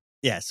residential.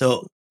 Yeah.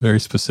 So very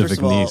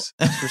specific niece.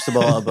 First of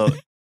all,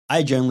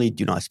 I generally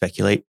do not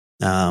speculate.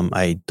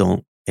 I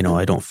don't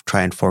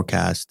try and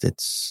forecast.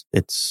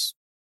 It's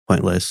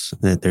pointless.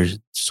 There's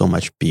so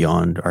much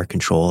beyond our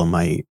control and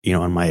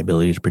my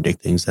ability to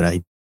predict things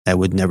that I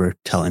would never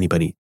tell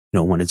anybody,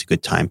 when it's a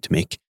good time to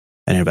make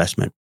an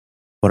investment.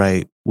 What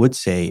I would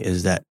say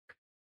is that,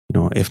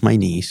 if my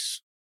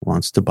niece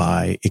wants to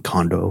buy a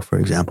condo, for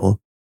example,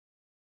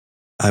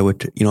 I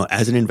would,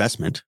 as an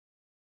investment,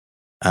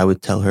 I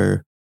would tell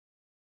her,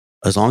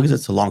 as long as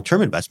it's a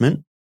long-term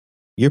investment,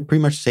 you're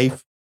pretty much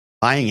safe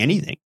buying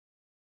anything.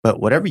 But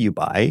whatever you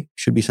buy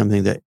should be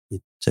something that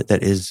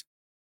is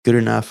good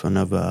enough and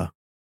of a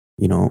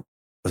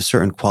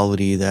certain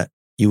quality that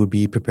you would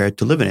be prepared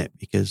to live in it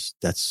because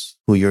that's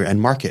who your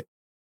end market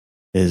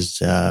is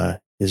going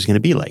to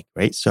be like,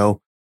 right?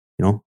 So,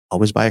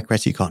 always buy a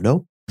Cressy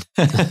condo.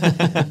 And,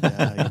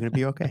 you're going to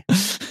be okay.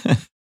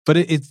 But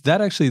it's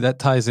that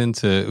ties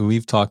into,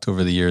 we've talked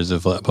over the years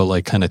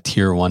about kind of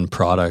tier one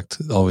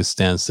product always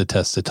stands the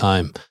test of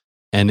time.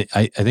 And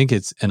I think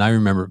and I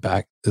remember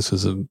back, this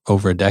was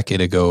over a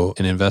decade ago,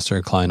 an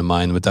investor client of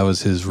mine, but that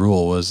was his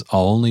rule was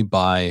I'll only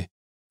buy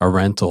a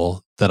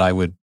rental that I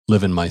would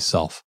live in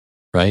myself.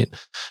 Right.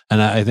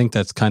 And I think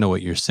that's kind of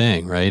what you're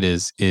saying, right?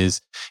 Is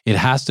it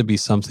has to be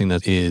something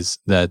that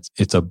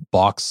it's a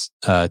box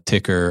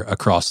ticker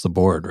across the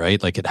board,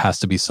 right? Like it has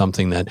to be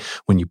something that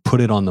when you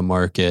put it on the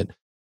market,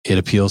 it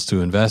appeals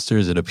to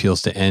investors, it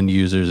appeals to end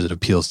users, it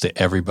appeals to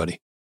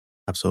everybody.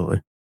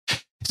 Absolutely.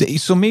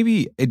 So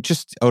maybe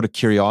just out of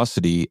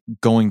curiosity,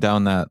 going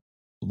down that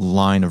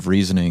line of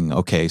reasoning,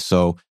 okay,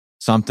 so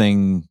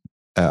something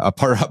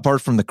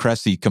apart from the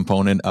Cressy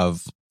component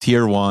of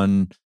tier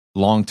one,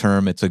 long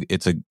term,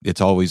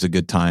 it's always a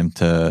good time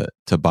to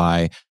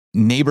buy.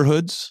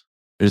 Neighborhoods,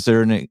 is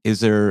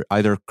there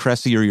either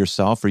Cressy or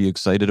yourself? Are you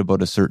excited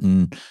about a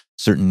certain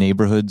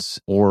neighborhoods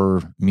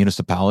or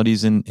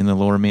municipalities in the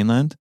Lower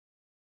Mainland?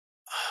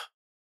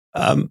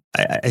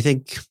 I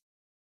think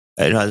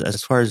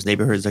as far as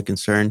neighborhoods are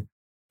concerned,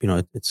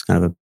 it's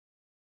kind of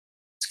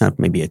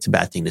maybe it's a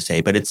bad thing to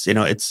say, but it's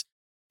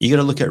you got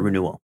to look at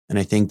renewal, and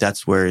I think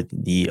that's where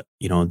the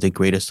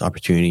greatest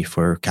opportunity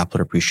for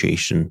capital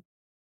appreciation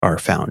are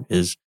found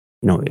is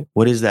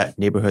what is that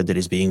neighborhood that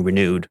is being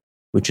renewed,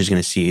 which is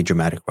going to see a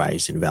dramatic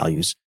rise in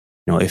values.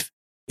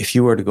 If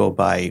you were to go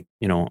buy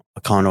a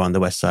condo on the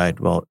west side,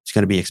 well, it's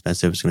going to be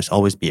expensive. It's going to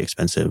always be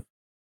expensive,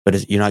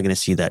 but you're not going to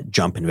see that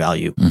jump in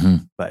value.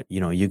 Mm-hmm. But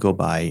you go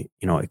buy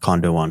a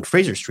condo on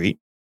Fraser Street,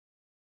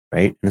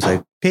 right? And it's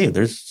like, hey,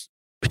 there's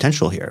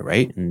potential here,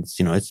 right? And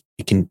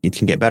it can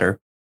get better.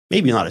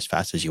 Maybe not as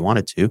fast as you want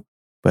it to,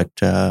 but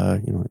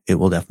it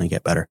will definitely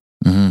get better.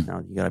 Mm-hmm.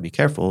 Now you got to be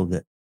careful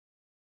that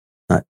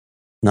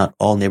not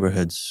all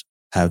neighborhoods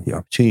have the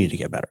opportunity to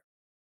get better.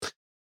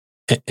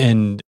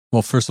 And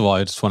well, first of all,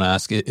 I just want to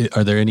ask: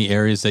 are there any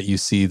areas that you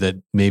see that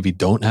maybe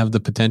don't have the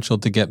potential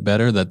to get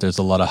better? That there's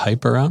a lot of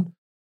hype around?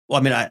 Well,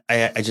 I mean,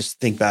 I just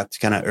think back to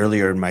kind of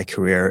earlier in my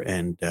career,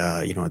 and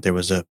there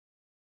was a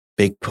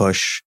big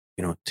push,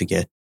 to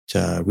get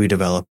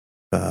redevelop,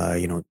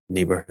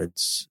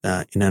 neighborhoods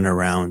in and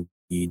around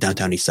the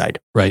downtown east side.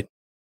 Right.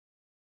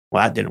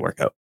 Well, that didn't work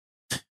out.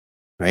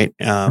 Right.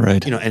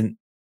 Right.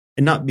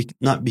 And not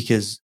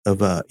because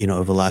of a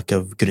lack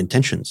of good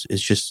intentions.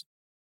 It's just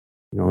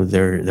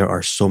there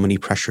are so many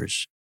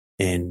pressures,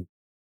 and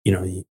at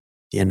the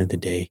end of the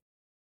day,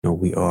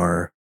 we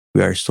are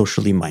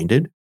socially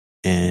minded,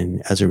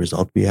 and as a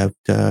result, we have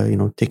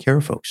to take care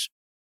of folks,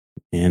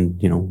 and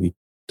we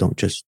don't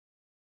just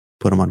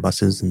put them on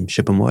buses and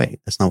ship them away.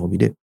 That's not what we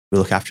do. We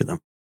look after them.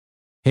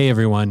 Hey,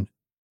 everyone.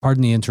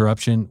 Pardon the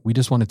interruption. We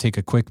just want to take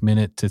a quick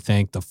minute to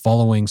thank the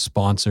following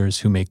sponsors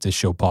who make this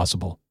show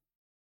possible.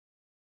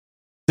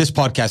 This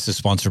podcast is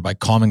sponsored by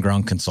Common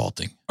Ground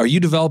Consulting. Are you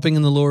developing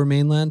in the Lower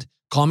Mainland?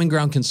 Common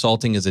Ground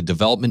Consulting is a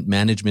development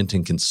management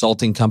and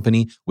consulting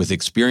company with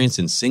experience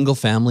in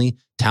single-family,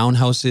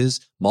 townhouses,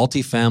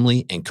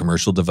 multifamily, and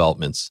commercial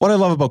developments. What I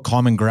love about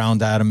Common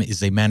Ground, Adam, is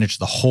they manage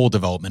the whole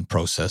development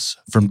process,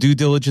 from due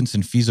diligence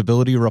and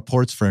feasibility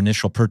reports for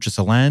initial purchase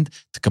of land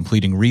to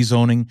completing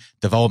rezoning,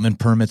 development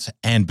permits,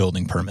 and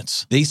building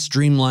permits. They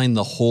streamline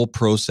the whole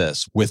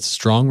process with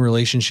strong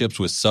relationships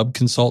with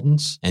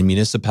sub-consultants and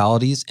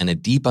municipalities and a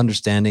deep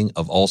understanding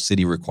of all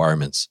city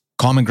requirements.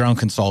 Common Ground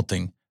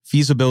Consulting.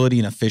 Feasibility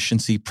and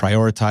efficiency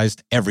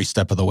prioritized every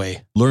step of the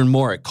way. Learn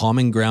more at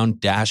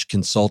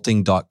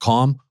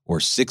commonground-consulting.com or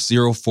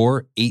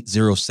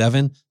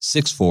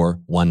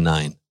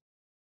 604-807-6419.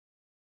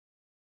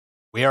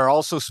 We are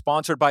also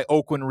sponsored by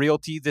Oakwyn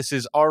Realty. This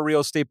is our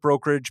real estate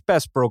brokerage,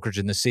 best brokerage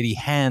in the city,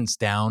 hands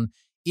down.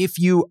 If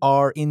you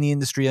are in the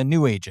industry, a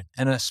new agent,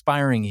 an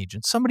aspiring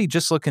agent, somebody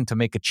just looking to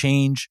make a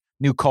change,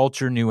 new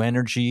culture, new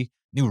energy,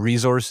 new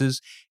resources,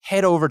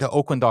 head over to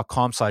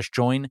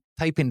oakwyn.com/join,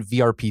 type in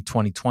VRP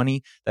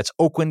 2020. That's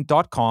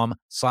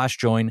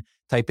oakwyn.com/join,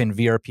 type in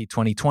VRP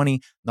 2020.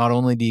 Not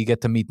only do you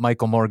get to meet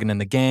Michael Morgan and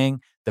the gang,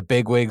 the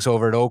bigwigs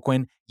over at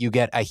Oakwyn, you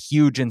get a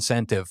huge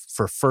incentive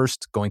for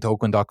first going to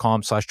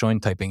oakwyn.com/join,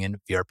 typing in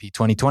VRP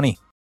 2020.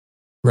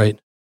 Right.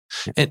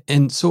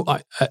 And so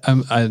I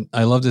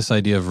love this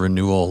idea of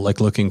renewal, like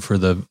looking for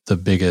the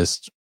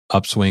biggest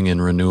upswing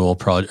in renewal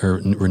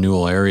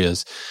renewal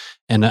areas.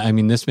 And I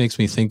mean, this makes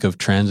me think of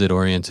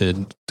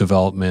transit-oriented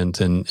development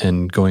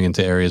and going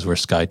into areas where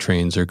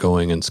SkyTrains are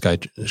going and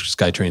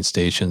SkyTrain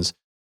stations.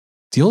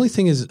 The only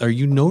thing is, are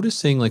you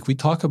noticing, like we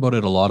talk about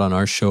it a lot on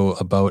our show,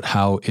 about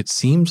how it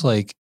seems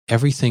like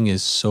everything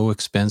is so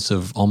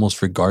expensive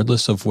almost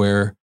regardless of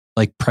where,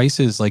 like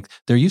prices, like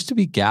there used to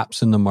be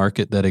gaps in the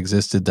market that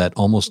existed that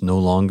almost no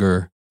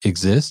longer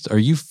exist. Are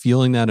you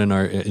feeling that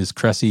is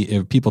Cressy,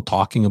 are people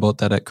talking about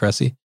that at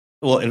Cressy?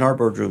 Well, in our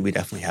boardroom, we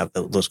definitely have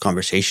those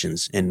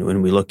conversations. And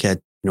when we look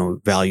at,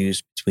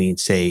 values between,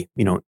 say,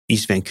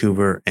 East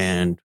Vancouver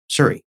and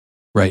Surrey.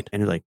 Right.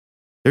 And like,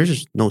 there's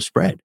just no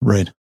spread.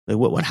 Right. Like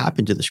what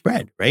happened to the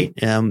spread? Right.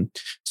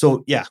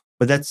 So yeah,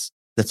 but that's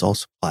all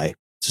supply.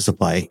 It's a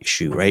supply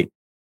issue, right?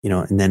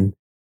 And then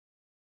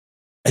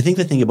I think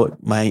the thing about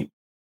my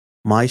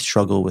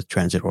struggle with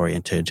transit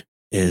oriented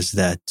is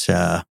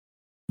that,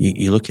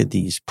 you look at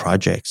these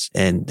projects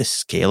and the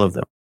scale of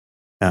them.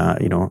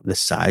 The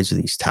size of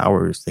these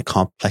towers, the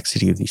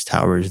complexity of these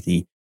towers,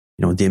 the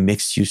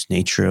mixed use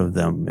nature of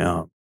them.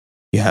 The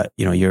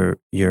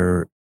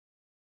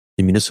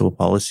municipal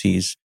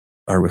policies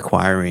are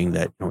requiring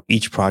that,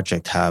 each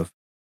project have,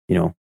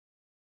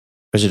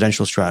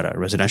 residential strata,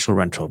 residential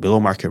rental, below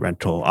market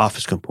rental,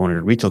 office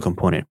component, retail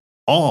component,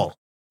 all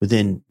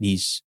within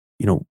these,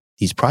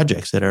 these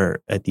projects that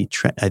are at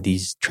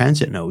these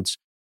transit nodes.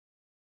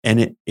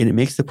 And it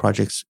makes the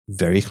projects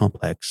very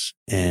complex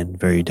and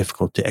very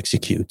difficult to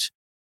execute.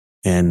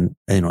 And,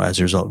 as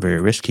a result,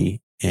 very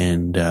risky.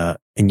 And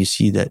you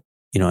see that,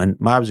 and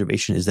my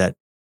observation is that,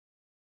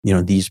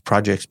 these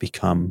projects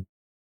become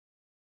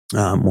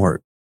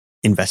more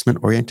investment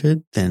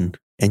oriented than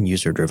end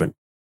user driven,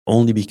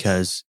 only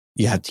because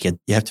you have to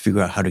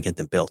figure out how to get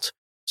them built.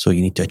 So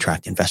you need to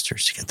attract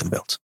investors to get them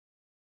built.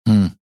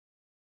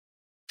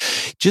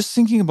 Just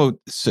thinking about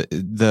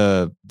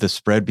the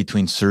spread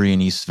between Surrey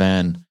and East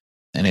Van,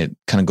 and it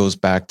kind of goes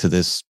back to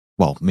this.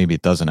 Well, maybe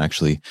it doesn't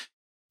actually.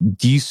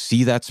 Do you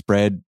see that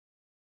spread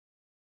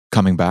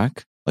coming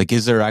back? Like,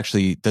 is there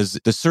actually, does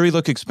Surrey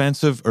look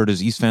expensive, or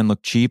does East Van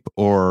look cheap,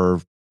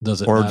 or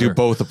does it or matter? do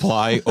both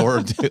apply,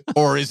 or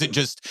is it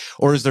just,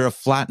 or is there a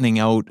flattening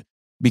out?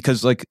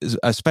 Because like,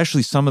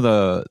 especially some of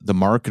the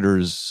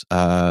marketers,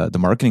 the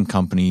marketing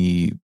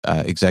company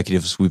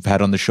executives we've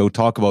had on the show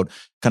talk about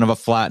kind of a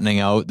flattening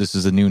out. This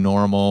is a new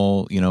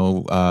normal.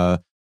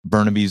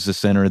 Burnaby's the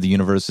center of the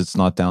universe. It's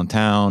not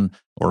downtown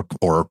or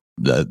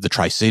the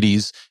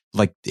Tri-Cities.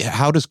 Like,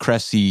 how does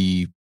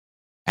Cressy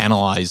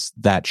analyze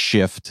that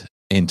shift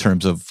in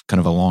terms of kind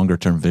of a longer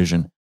term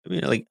vision? I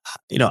mean,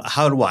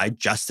 how do I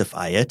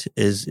justify it?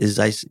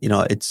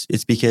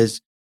 It's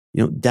because,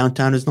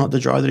 downtown is not the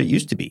draw that it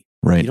used to be.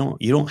 Right. You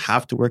don't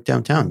have to work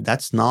downtown.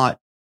 That's not,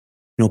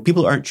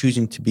 people aren't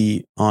choosing to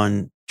be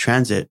on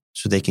transit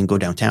so they can go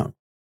downtown.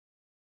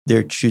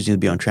 They're choosing to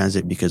be on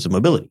transit because of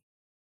mobility.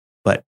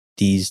 But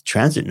these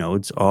transit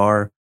nodes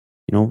are,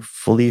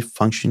 fully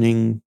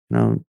functioning,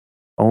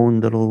 own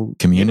little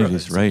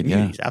communities, right?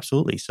 Communities, yeah,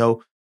 absolutely.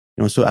 So,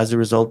 so as a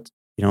result,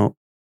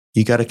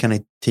 you got to kind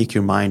of take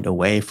your mind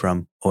away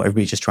from,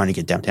 everybody's just trying to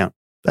get downtown.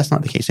 That's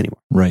not the case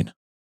anymore. Right.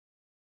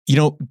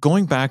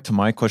 Going back to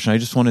my question, I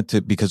just wanted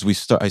to, because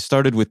I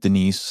started with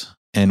Denise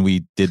and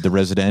we did the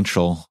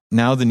residential.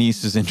 Now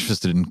Denise is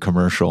interested in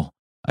commercial.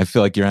 I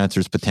feel like your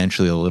answer is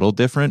potentially a little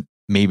different.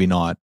 Maybe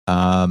not.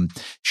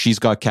 She's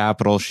got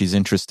capital. She's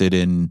interested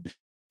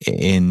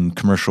in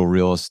commercial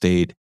real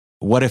estate.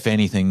 What, if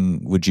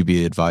anything, would you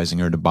be advising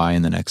her to buy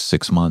in the next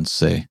 6 months,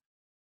 say?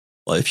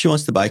 Well, if she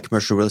wants to buy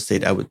commercial real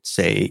estate, I would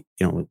say,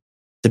 the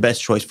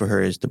best choice for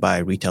her is to buy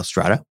retail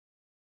strata,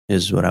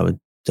 is what I would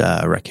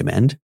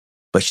recommend.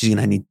 But she's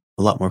going to need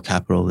a lot more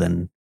capital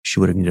than she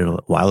would have needed a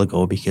while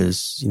ago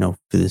because,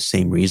 for the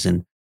same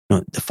reason,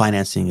 the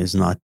financing is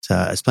not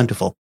as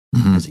plentiful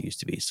as it used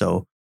to be.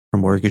 So her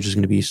mortgage is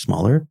going to be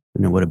smaller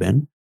than it would have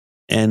been.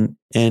 And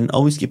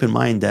always keep in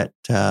mind that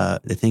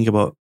the thing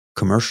about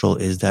commercial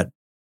is that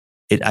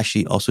it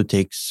actually also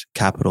takes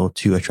capital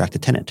to attract a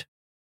tenant,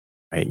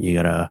 right? You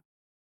gotta,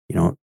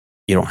 you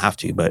don't have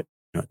to, but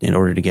in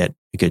order to get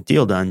a good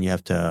deal done, you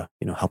have to,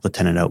 help the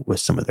tenant out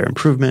with some of their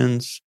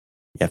improvements.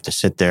 You have to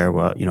sit there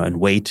while, and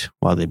wait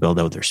while they build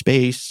out their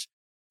space.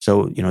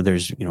 So,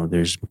 there's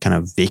kind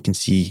of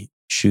vacancy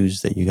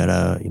issues that you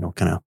gotta,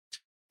 kind of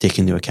take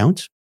into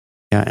account.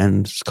 Yeah.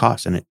 And it's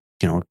cost, and it,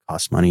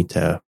 costs money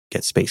to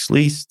get space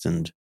leased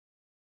and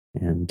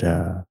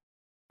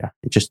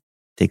it just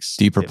takes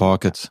deeper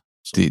pockets.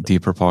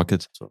 Deeper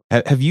pockets.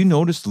 Have you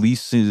noticed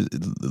lease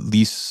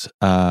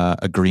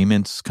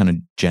agreements kind of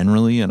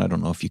generally, and I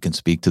don't know if you can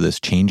speak to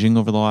this, changing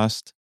over the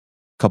last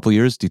couple of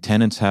years? Do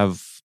tenants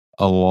have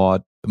a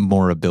lot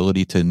more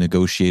ability to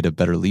negotiate a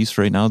better lease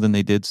right now than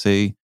they did,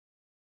 say, a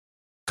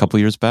couple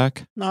of years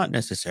back? Not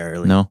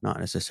necessarily. No, not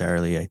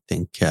necessarily. I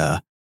think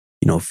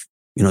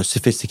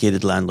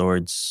sophisticated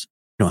landlords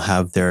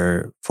have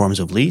their forms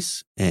of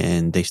lease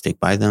and they stick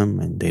by them,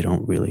 and they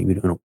don't really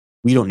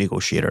we don't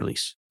negotiate our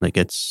lease. Like,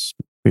 it's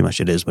pretty much,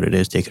 it is what it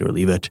is. Take it or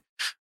leave it.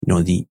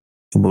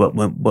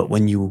 But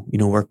when you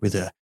work with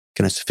a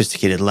kind of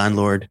sophisticated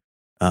landlord,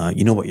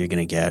 you know what you're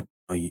going to get.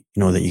 You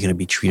know that you're going to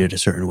be treated a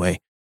certain way.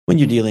 When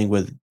you're dealing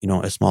with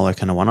a smaller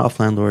kind of one-off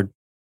landlord,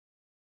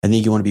 I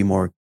think you want to be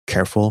more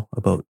careful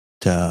about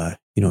the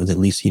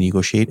lease you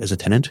negotiate as a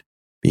tenant,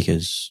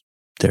 because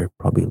they're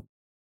probably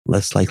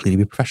less likely to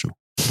be professional.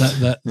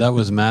 That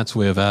was Matt's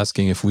way of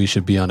asking if we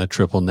should be on a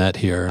triple net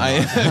here.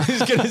 I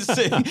was going to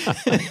say,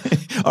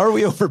 are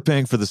we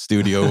overpaying for the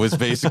studio? Was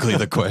basically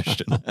the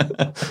question.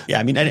 Yeah,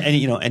 I mean,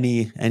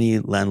 any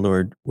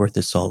landlord worth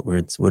his salt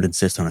would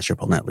insist on a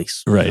triple net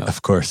lease. Right,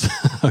 of course.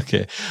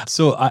 Okay,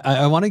 so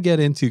I want to get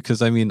into,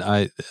 because I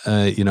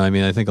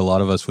think a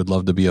lot of us would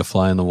love to be a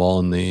fly on the wall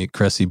in the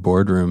Cressy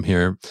boardroom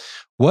here.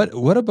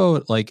 What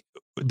about, like,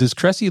 does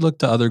Cressy look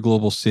to other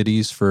global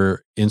cities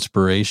for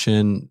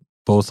inspiration,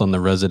 both on the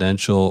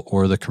residential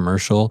or the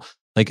commercial?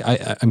 Like,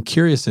 I'm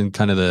curious in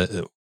kind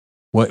of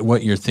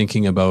what you're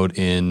thinking about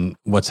in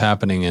what's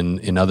happening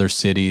in other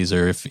cities,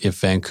 or if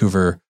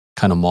Vancouver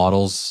kind of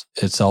models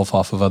itself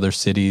off of other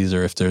cities,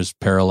 or if there's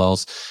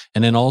parallels,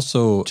 and then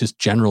also just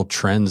general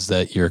trends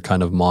that you're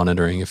kind of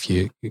monitoring, if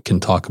you can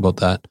talk about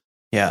that.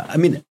 Yeah, I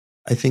mean,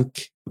 I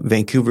think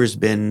Vancouver's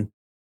been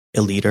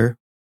a leader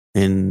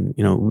in,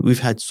 we've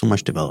had so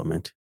much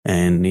development,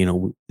 and,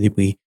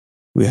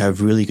 we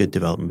have really good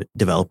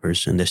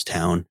developers in this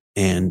town,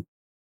 and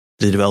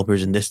the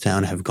developers in this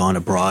town have gone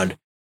abroad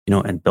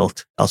and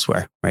built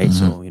elsewhere, right?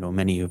 So,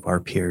 many of our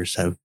peers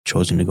have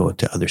chosen to go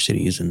to other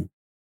cities and,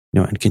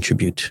 and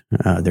contribute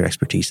their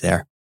expertise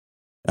there.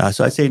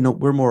 So I'd say, no,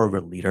 we're more of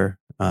a leader,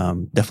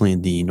 definitely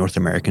in the North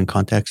American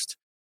context.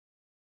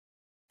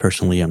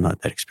 Personally, I'm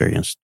not that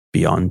experienced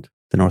beyond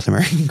the North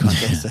American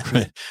context.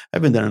 Right.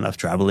 I've been done enough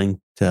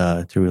traveling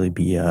to really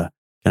be kind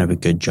of a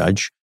good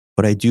judge.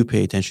 But I do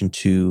pay attention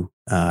to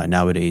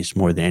nowadays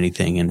more than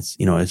anything, and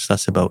it's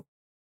less about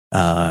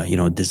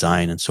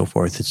design and so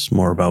forth. It's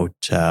more about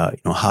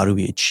how do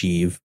we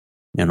achieve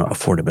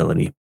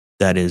affordability.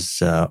 That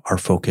is our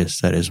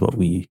focus. That is what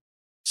we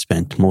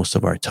spent most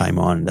of our time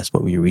on. That's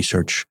what we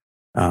research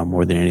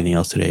more than anything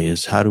else today.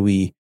 Is how do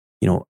we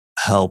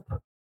help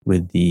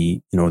with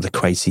the the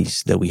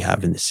crises that we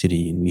have in the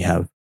city, and we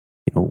have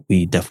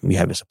we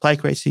have a supply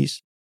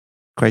crisis,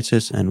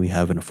 and we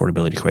have an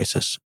affordability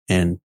crisis,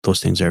 and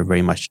those things are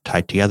very much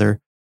tied together.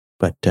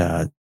 But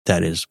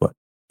that is what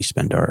we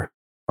spend our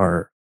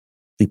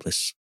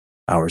sleepless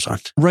hours on.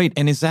 Right.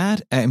 And is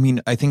that,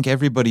 I think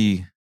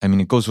everybody,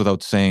 it goes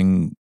without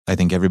saying, I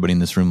think everybody in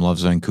this room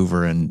loves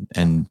Vancouver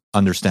and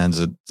understands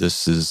that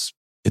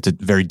it's a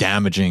very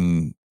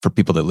damaging for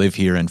people that live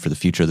here and for the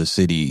future of the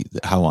city,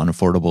 how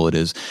unaffordable it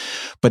is.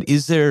 But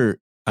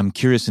I'm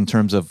curious in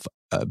terms of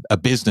a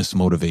business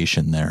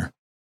motivation there.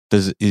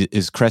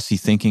 Is Cressy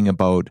thinking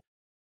about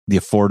the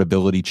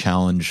affordability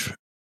challenge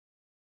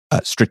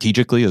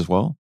strategically as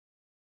well?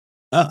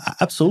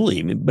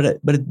 Absolutely.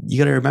 But you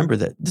got to remember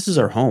that this is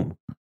our home.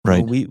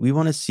 Right. We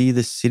want to see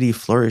the city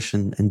flourish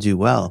and do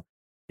well.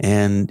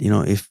 And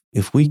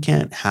if we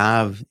can't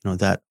have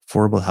that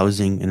affordable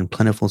housing and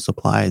plentiful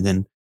supply,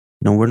 then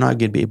we're not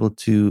going to be able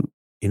to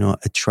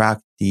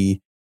attract the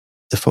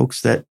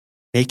folks that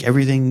make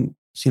everything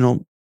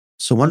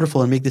so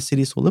wonderful and make the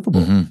city so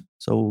livable. Mm-hmm.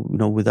 So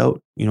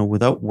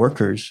without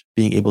workers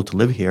being able to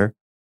live here,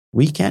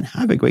 we can't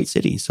have a great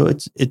city. So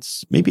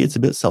it's maybe it's a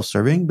bit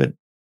self-serving, but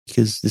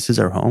because this is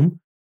our home,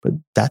 but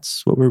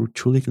that's what we're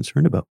truly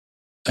concerned about.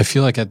 I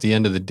feel like at the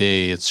end of the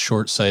day, it's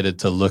short-sighted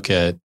to look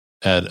at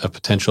a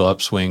potential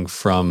upswing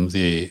from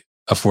the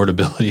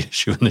affordability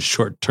issue in the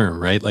short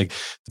term, right? Like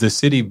the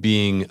city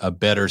being a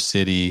better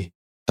city,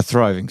 a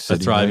thriving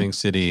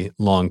city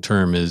long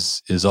term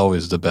is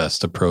always the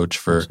best approach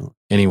for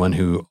anyone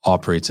who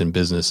operates in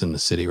business in the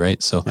city,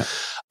 right? So yeah.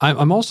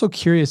 I'm also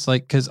curious,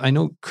 like, because I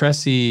know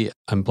Cressy,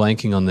 I'm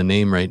blanking on the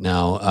name right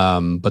now,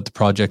 but the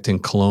project in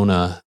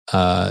Kelowna.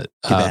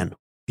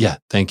 Yeah,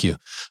 thank you.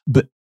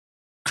 But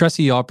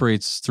Cressy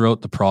operates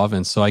throughout the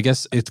province. So I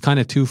guess it's kind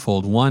of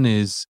twofold. One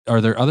is,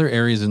 are there other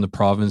areas in the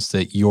province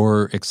that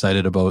you're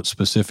excited about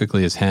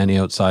specifically as Hani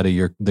outside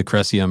of the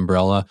Cressy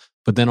umbrella?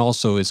 But then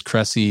also, is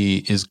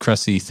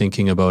Cressy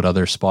thinking about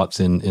other spots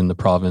in the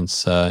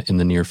province in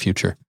the near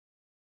future?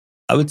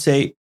 I would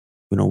say,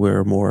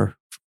 we're more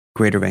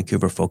Greater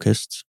Vancouver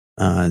focused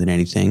than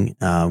anything.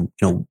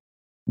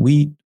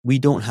 We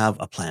don't have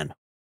a plan.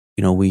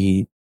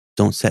 We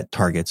don't set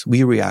targets.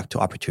 We react to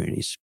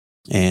opportunities.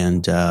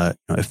 And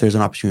if there's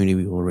an opportunity,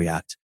 we will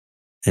react.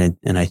 And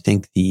I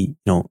think the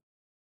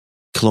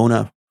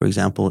Kelowna, for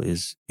example,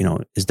 is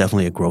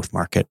definitely a growth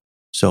market.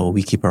 So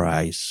we keep our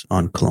eyes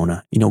on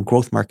Kelowna.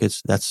 Growth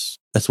markets, that's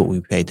what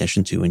we pay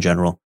attention to in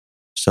general.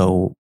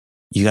 So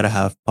you got to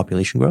have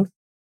population growth,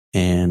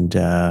 and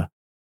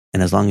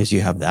as long as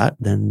you have that,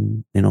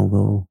 then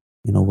we'll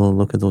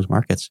look at those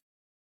markets.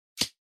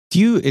 Do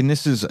you? And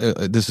this is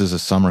a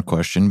summer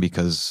question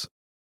because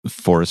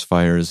forest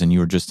fires, and you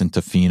were just in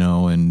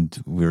Tofino,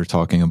 and we were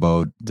talking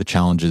about the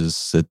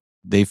challenges that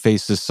they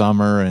face this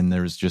summer, and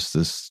there's just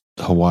this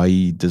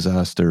Hawaii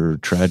disaster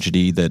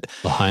tragedy that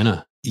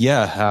Lahaina.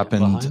 Yeah,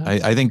 happened.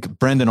 I think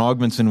Brendan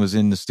Ogmanson was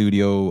in the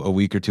studio a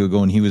week or two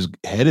ago, and he was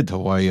headed to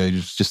Hawaii. I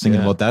was just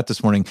thinking about that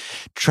this morning.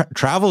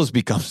 Travel has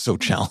become so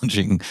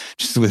challenging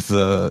just with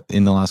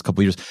in the last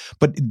couple of years.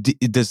 But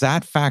does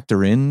that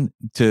factor in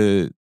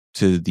to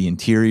the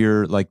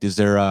interior? Like, is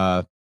there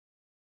or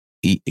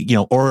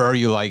are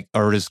you like,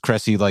 or is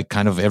Cressy like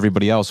kind of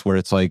everybody else where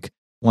it's like,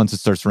 once it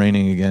starts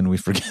raining again, we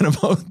forget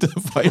about the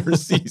fire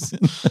season?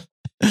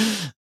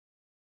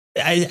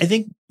 I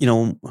think,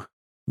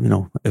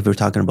 if we're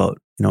talking about,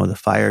 the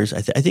fires,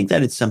 I think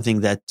that it's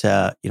something that,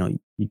 you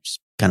just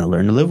kind of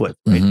learn to live with,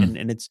 right? Mm-hmm.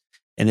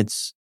 And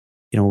it's,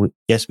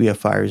 yes, we have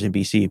fires in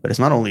BC, but it's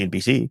not only in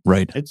BC,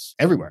 right? It's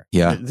everywhere.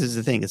 Yeah. This is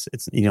the thing. It's,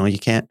 you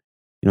can't,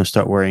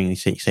 start worrying and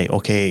say,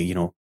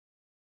 okay,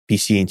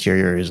 BC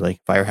interior is like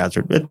fire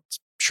hazard, but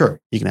sure,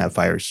 you can have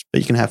fires,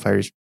 but you can have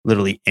fires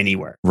literally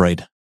anywhere.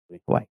 Right.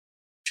 Hawaii,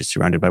 just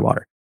surrounded by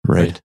water.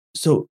 Right.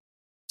 So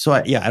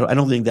I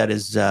don't think that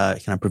is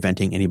kind of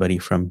preventing anybody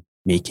from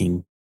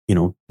making,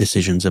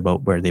 decisions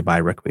about where they buy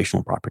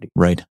recreational property.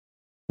 Right.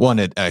 Well,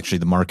 and actually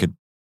the market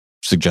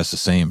suggests the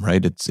same,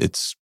 right?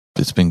 It's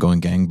been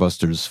going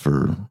gangbusters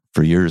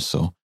for years.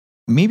 So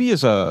maybe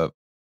as a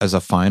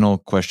final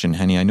question,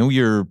 Hani, I know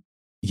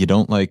you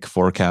don't like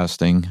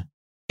forecasting.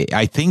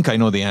 I think I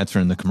know the answer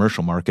in the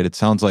commercial market. It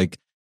sounds like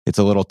it's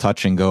a little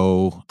touch and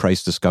go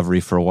price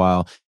discovery for a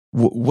while.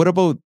 What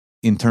about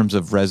in terms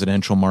of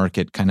residential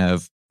market, kind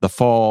of the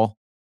fall?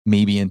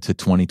 maybe into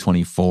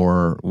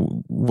 2024?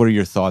 What are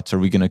your thoughts? Are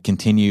we going to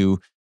continue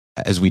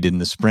as we did in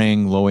the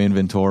spring, low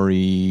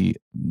inventory,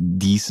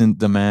 decent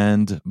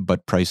demand,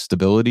 but price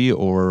stability,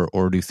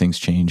 or do things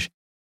change?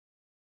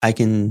 I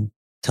can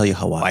tell you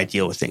how I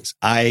deal with things.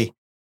 The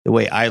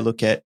way I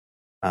look at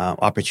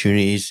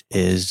opportunities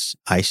is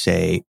I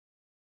say,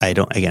 I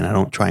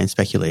don't try and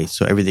speculate.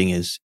 So everything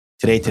is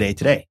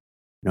today.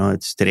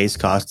 It's today's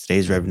cost,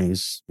 today's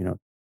revenues,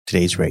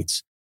 today's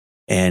rates.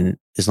 And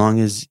as long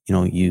as,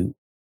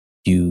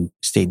 you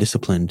stay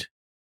disciplined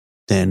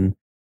then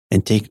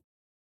and take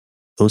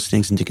those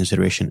things into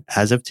consideration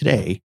as of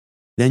today,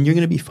 then you're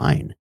going to be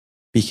fine.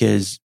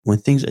 Because when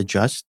things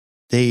adjust,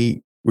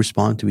 they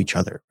respond to each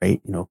other,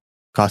 right?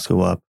 Costs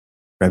go up,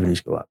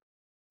 revenues go up,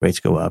 rates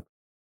go up,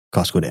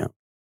 costs go down,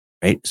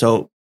 right?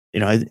 So,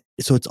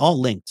 so it's all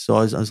linked. So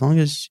as long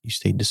as you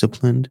stay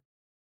disciplined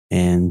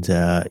and,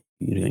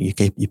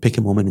 you pick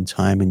a moment in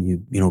time and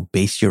you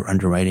base your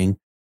underwriting,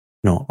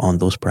 on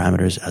those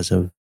parameters as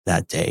of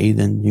that day,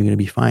 then you're going to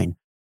be fine.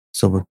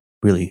 So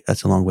really,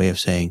 that's a long way of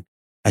saying,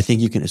 I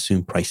think you can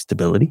assume price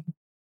stability.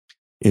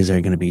 Is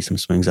there going to be some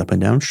swings up and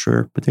down?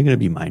 Sure, but they're going to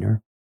be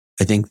minor.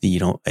 I think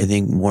I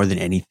think more than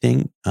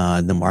anything,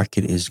 the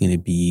market is going to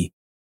be,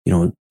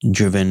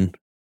 driven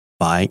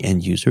by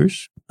end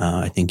users.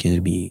 I think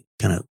it'll be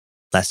kind of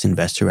less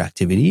investor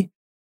activity.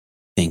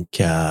 I think,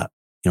 kind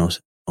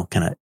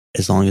of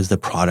as long as the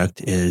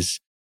product is,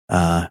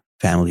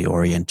 family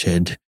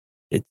oriented,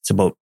 it's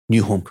about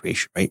new home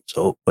creation, right?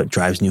 So what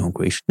drives new home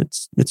creation?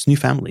 It's new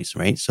families,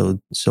 right? So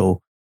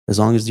as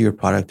long as your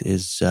product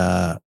is,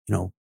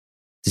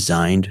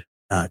 designed,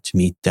 to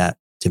meet that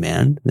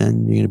demand,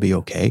 then you're going to be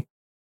okay.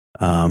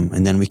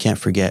 And then we can't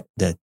forget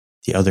that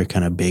the other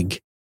kind of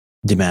big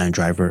demand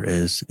driver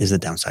is the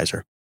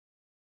downsizer.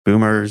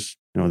 Boomers,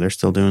 they're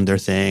still doing their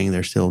thing.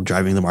 They're still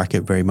driving the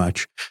market very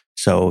much.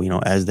 So,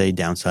 as they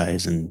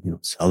downsize and,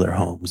 sell their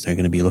homes, they're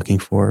going to be looking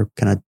for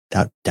kind of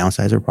that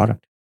downsizer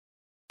product.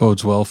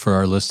 Bodes well for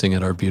our listing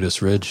at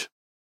Arbutus Ridge.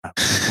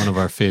 One of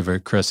our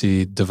favorite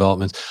Cressy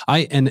developments.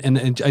 I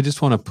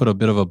just want to put a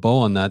bit of a bow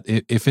on that.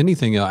 If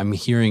anything, I'm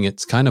hearing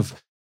it's kind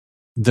of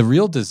the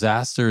real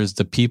disaster is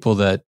the people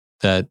that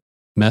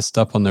messed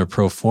up on their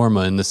pro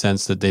forma in the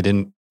sense that they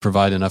didn't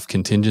provide enough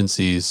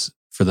contingencies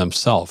for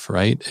themselves,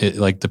 right?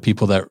 Like the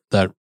people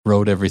that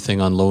wrote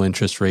everything on low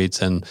interest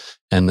rates and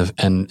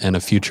a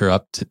future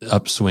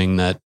upswing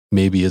that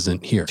maybe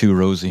isn't here. Too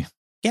rosy.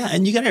 Yeah,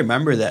 and you got to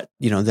remember that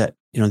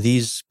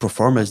these pro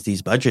formas,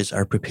 these budgets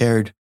are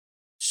prepared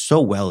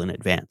so well in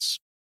advance,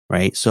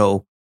 right?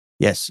 So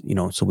yes,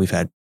 so we've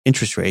had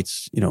interest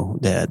rates,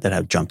 that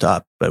have jumped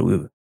up, but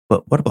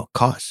what about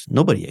costs?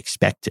 Nobody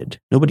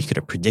could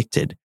have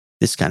predicted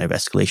this kind of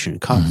escalation in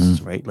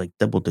costs, right? Like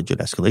double-digit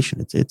escalation.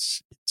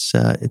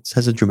 It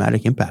has a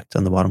dramatic impact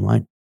on the bottom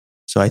line.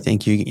 So I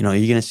think you're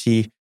going to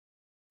see,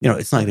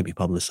 it's not going to be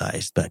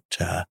publicized, but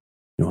a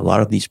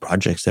lot of these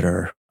projects that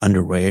are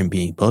underway and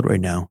being built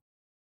right now,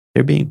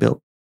 they're being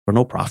built for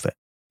no profit,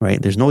 right?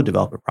 There's no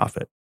developer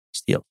profit.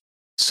 Steal.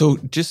 So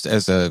just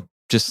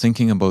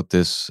thinking about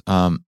this,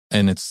 and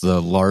it's the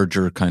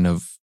larger kind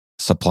of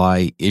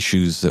supply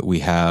issues that we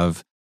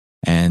have,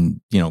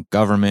 and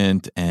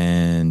government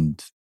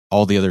and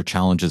all the other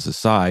challenges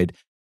aside,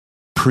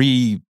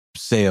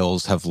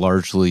 pre-sales have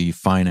largely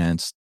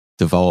financed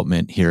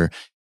development here.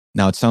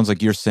 Now it sounds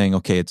like you're saying,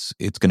 okay, it's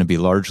going to be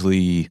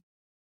largely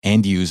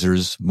end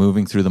users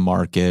moving through the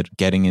market,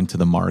 getting into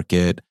the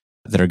market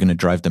that are going to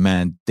drive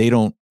demand. They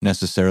don't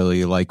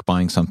necessarily like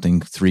buying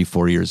something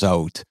 3-4 years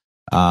out.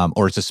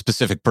 Or it's a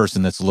specific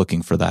person that's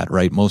looking for that,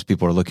 right? Most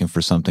people are looking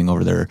for something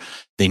over there.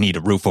 They need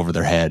a roof over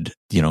their head,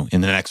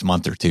 in the next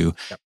month or two.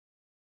 Yep.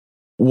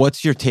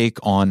 What's your take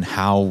on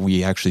how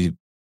we actually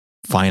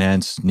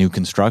finance new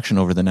construction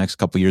over the next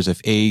couple of years?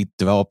 If A,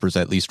 developers,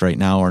 at least right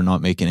now, are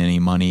not making any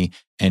money,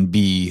 and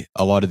B,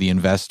 a lot of the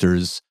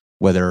investors,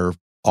 whether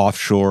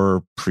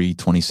offshore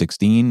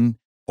pre-2016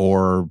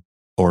 or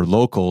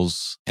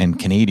locals and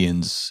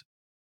Canadians,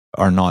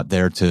 are not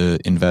there to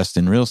invest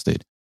in real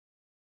estate.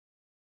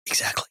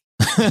 Exactly.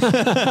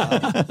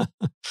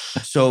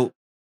 So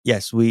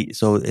yes,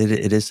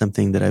 it is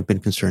something that I've been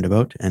concerned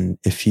about. And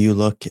if you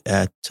look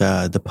at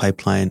the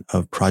pipeline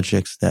of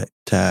projects that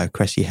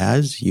Cressy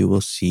has, you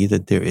will see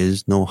that there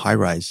is no high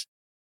rise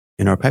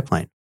in our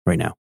pipeline right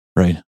now.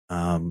 Right.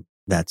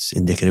 That's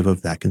indicative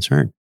of that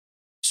concern.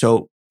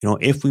 So,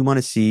 if we want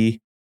to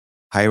see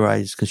high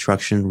rise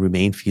construction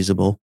remain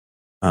feasible,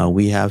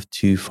 we have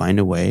to find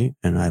a way,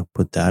 and I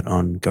put that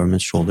on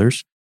government's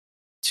shoulders,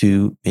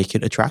 to make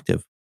it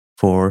attractive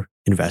for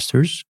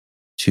investors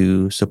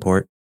to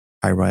support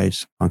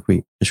high-rise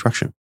concrete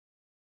construction.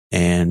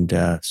 And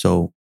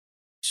so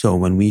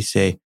when we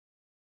say,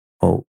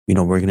 we're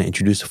going to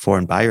introduce a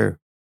foreign buyer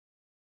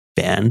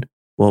ban,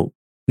 well,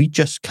 we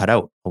just cut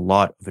out a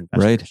lot of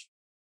investors. Right.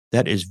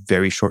 That is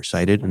very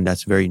short-sighted, and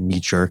that's very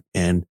knee-jerk,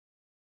 and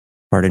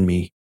pardon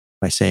me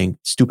by saying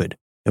stupid.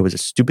 It was a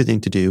stupid thing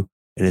to do,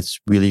 and it's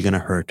really going to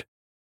hurt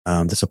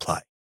the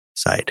supply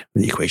side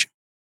of the equation.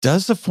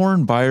 Does the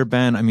foreign buyer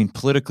ban,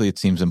 politically it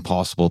seems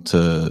impossible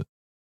to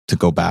to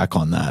go back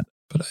on that.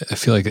 But I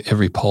feel like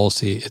every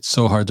policy, it's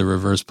so hard to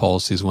reverse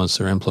policies once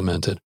they're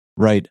implemented.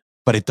 Right.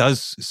 But it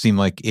does seem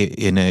like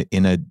in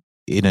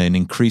an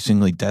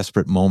increasingly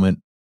desperate moment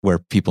where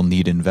people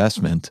need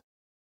investment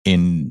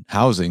in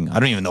housing. I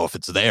don't even know if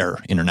it's there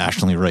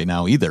internationally right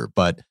now either,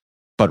 but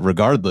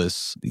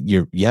regardless,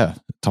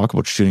 talk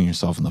about shooting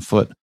yourself in the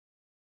foot.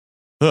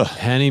 Ugh.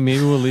 Hani,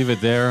 maybe we'll leave it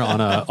there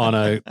on a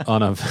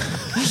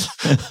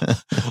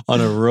on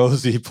a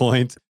rosy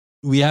point.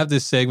 We have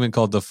this segment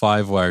called the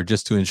 5 Wire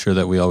just to ensure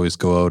that we always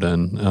go out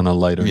on a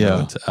lighter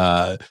note.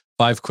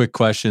 5 quick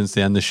questions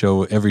to end the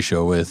show, every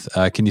show with.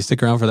 Can you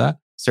stick around for that?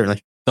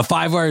 Certainly. The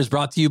 5 Wire is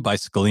brought to you by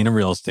Scalina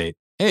Real Estate.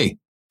 Hey,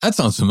 that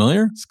sounds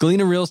familiar.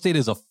 Scalina Real Estate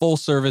is a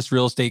full-service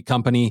real estate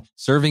company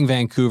serving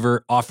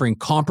Vancouver, offering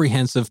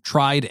comprehensive,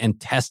 tried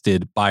and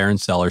tested buyer and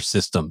seller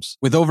systems.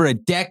 With over a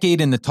decade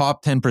in the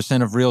top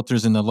 10% of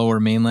realtors in the Lower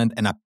Mainland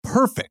and a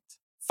perfect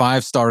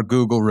 5-star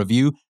Google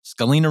review,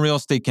 Scalina Real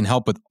Estate can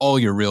help with all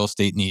your real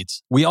estate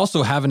needs. We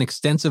also have an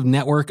extensive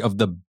network of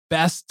the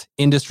best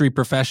industry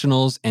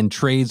professionals and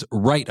trades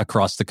right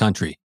across the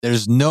country.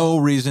 There's no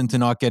reason to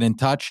not get in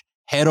touch.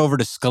 Head over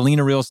to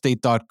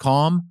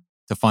scalinarealestate.com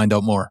to find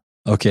out more.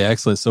 Okay,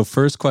 excellent. So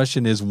first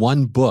question is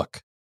one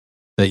book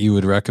that you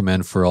would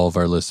recommend for all of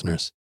our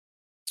listeners.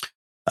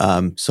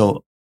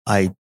 So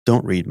I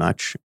don't read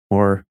much,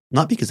 or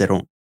not because I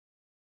don't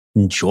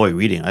enjoy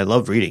reading. I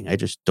love reading. I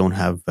just don't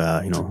have,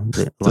 a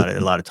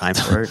lot of time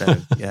for it. I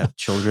have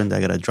children that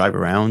I got to drive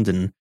around,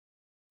 and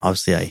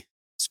obviously I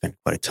spend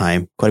quite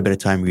a bit of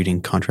time reading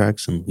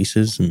contracts and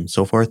leases and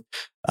so forth.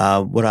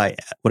 What I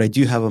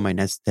do have on my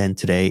nightstand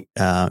today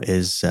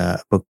is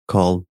a book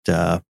called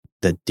The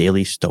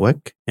Daily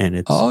Stoic, and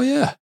it's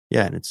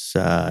and it's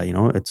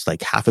it's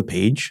like half a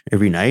page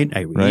every night.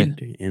 I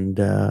read and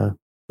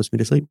puts me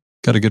to sleep.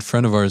 Got a good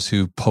friend of ours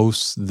who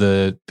posts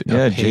the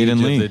page of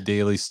Lee. The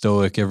Daily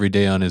Stoic every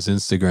day on his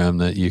Instagram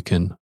that you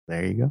can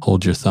There you go.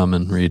 hold your thumb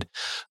and read.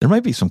 There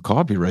might be some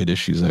copyright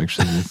issues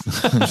actually.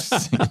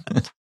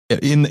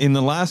 In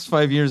the last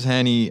 5 years,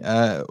 Hani,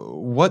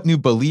 what new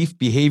belief,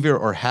 behavior,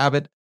 or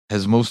habit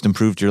has most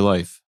improved your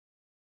life?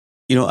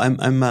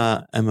 I'm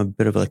a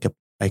bit of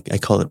I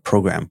call it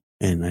program,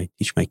 and I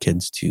teach my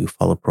kids to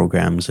follow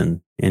programs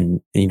and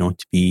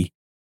to be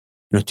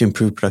to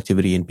improve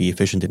productivity and be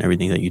efficient in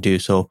everything that you do.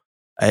 So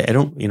I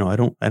don't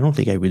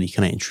think I really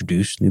kind of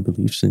introduce new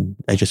beliefs, and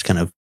I just kind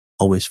of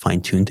always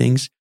fine tune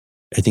things.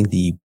 I think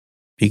the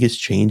biggest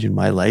change in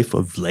my life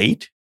of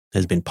late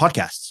has been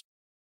podcasts.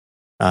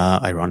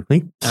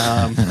 Ironically,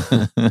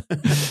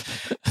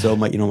 so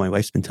my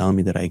wife's been telling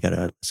me that I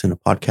gotta listen to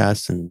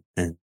podcasts, and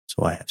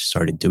so I have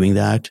started doing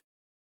that.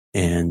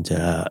 And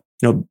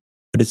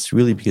but it's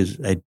really because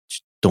I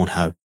just don't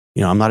have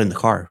I'm not in the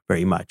car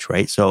very much,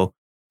 right? So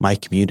my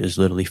commute is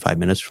literally 5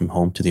 minutes from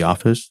home to the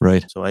office,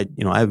 right? So I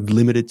have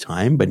limited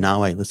time, but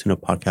now I listen to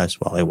podcasts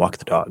while I walk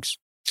the dogs.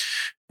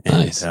 And,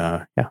 nice,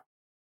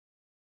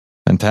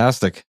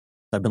 fantastic.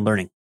 I've been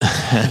learning.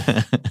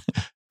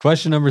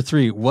 Question number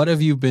 3. What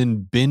have you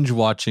been binge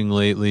watching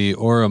lately,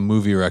 or a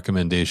movie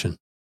recommendation?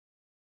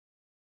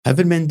 I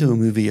haven't been to a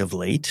movie of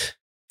late,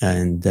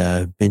 and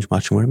binge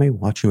watching. What am I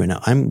watching right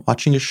now? I'm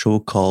watching a show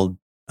called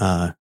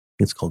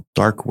it's called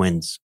Dark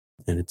Winds,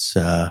 and it's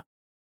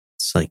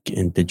like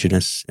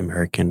Indigenous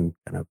American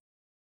kind of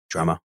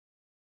drama.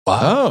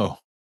 Wow,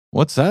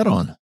 what's that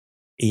on?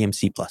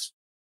 AMC Plus.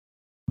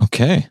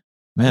 Okay.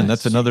 Man,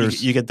 that's another...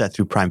 You get that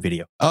through Prime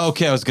Video. Oh,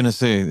 okay, I was going to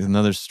say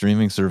another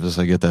streaming service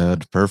I get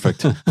that.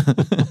 Perfect.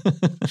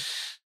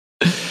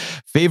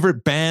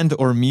 Favorite band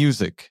or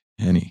music,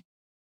 Hani?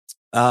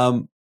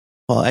 Well,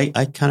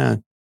 I kind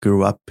of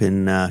grew up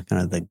in kind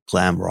of the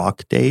glam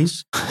rock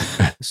days.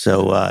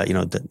 So,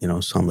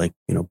 so I'm like,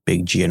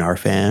 big GNR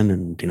fan,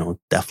 and,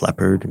 Def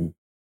Leppard. And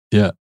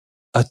yeah.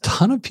 A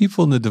ton of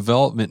people in the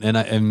development,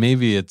 and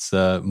maybe it's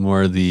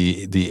more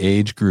the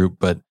age group,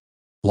 but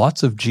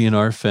lots of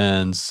GNR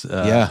fans.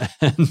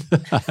 And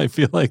I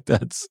feel like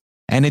that's...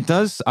 And it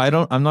does,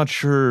 I'm not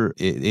sure,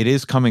 it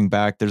is coming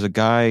back. There's a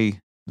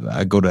guy,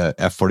 I go to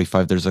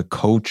F45, there's a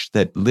coach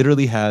that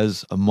literally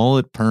has a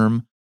mullet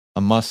perm,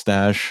 a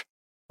mustache.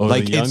 Oh,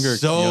 like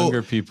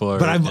younger people are...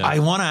 But I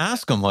want to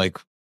ask him, like,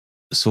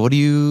 so what do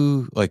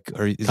you, like...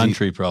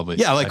 Country, probably.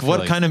 Yeah, like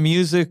what kind of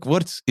music?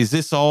 Is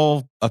this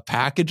all a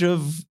package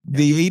of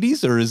the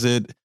 80s, or is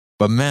it...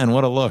 But man,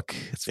 what a look.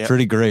 It's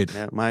pretty great.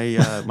 Yeah, my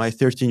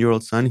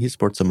 13-year-old son, he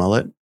sports a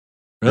mullet.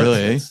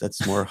 Really?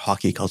 That's more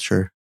hockey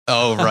culture.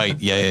 Oh, right.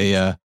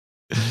 Yeah.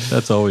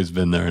 That's always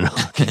been there in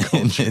hockey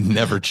culture. It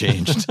never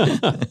changed.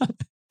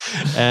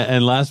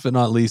 And last but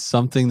not least,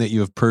 something that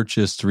you have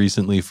purchased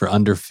recently for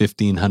under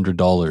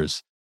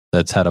 $1,500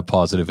 that's had a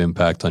positive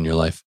impact on your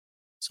life.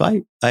 So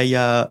I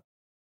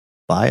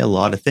buy a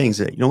lot of things.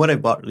 You know what I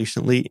bought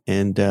recently,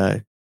 and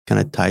kind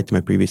of tied to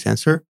my previous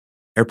answer?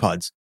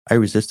 AirPods. I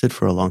resisted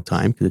for a long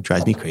time because it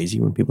drives me crazy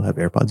when people have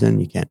AirPods in.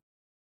 You can't.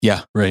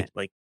 Yeah, right.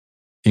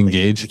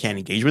 Engage. You can't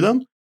engage with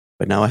them.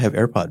 But now I have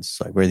AirPods.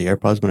 So I wear the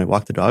AirPods when I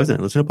walk the dogs, and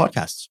I listen to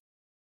podcasts.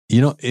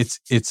 It's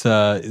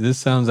this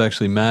sounds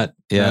actually Matt's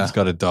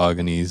got a dog,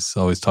 and he's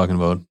always talking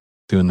about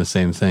doing the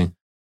same thing.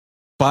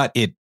 But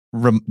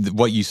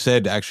what you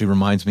said actually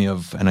reminds me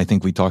of, and I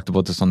think we talked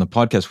about this on the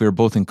podcast. We were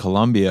both in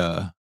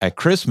Colombia at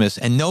Christmas,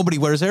 and nobody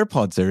wears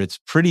AirPods there. It's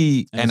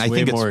pretty, and I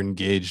think it's more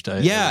engaged.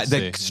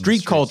 The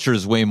street culture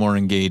is way more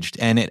engaged.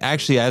 And it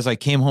actually, as I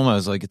came home, I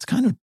was like, it's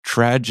kind of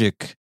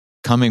tragic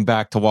coming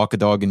back to walk a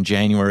dog in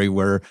January,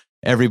 where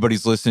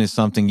everybody's listening to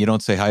something. You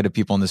don't say hi to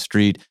people on the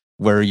street.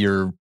 Where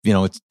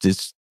it's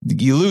just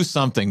you lose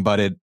something, but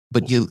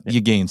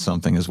you gain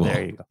something as well.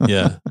 There you go.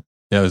 Yeah.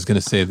 Yeah, I was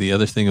going to say the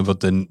other thing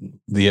about I've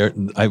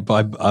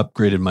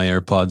upgraded my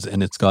AirPods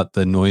and it's got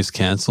the noise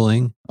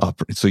canceling.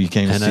 So you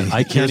can't even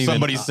I can't hear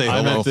somebody say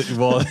hello.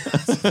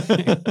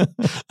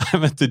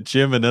 I'm at the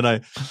gym and then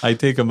I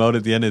take them out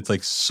at the end. It's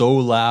like so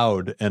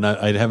loud and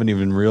I haven't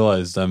even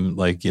realized. I'm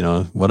like,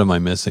 what am I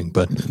missing?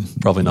 But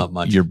probably not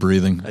much. You're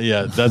breathing.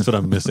 Yeah, that's what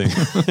I'm missing.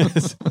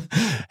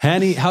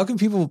 Hani, how can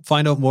people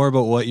find out more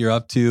about what you're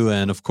up to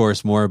and of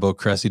course more about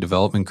Cressy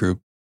Development Group?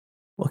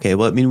 Okay,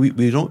 well, I mean,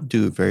 we don't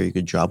do a very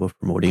good job of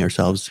promoting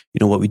ourselves.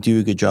 What we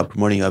do a good job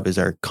promoting of is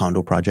our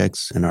condo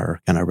projects and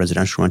our kind of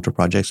residential rental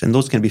projects. And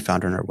those can be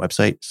found on our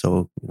website.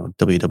 So,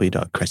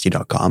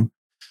 www.cressy.com.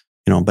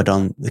 But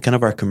on the kind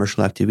of our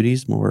commercial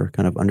activities, more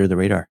kind of under the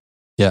radar.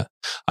 Yeah.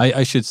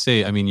 I should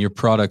say, I mean, your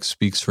product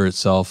speaks for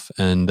itself.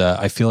 And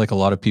I feel like a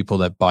lot of people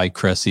that buy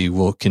Cressy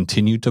will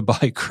continue to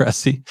buy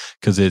Cressy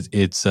because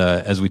it's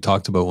as we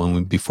talked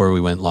about before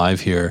we went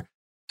live here.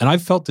 And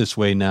I've felt this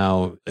way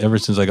now ever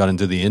since I got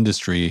into the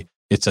industry.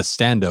 It's a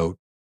standout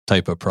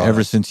type of product.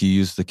 Ever since you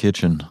used the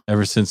kitchen.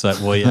 Ever since that,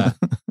 well, yeah.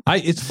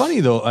 It's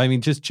funny though. I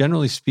mean, just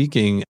generally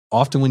speaking,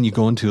 often when you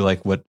go into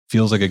like what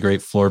feels like a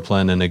great floor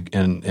plan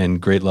and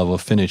great level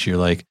of finish, you're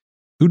like,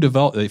 who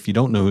developed? If you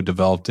don't know who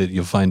developed it,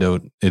 you'll find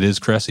out it is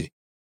Cressy.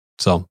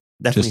 So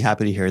definitely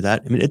happy to hear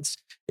that. I mean, it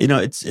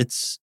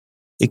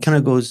kind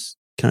of goes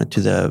kind of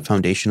to the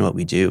foundation of what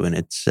we do, and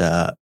it's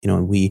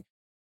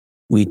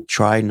we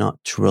try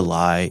not to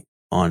rely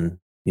on,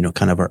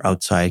 kind of our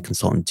outside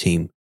consultant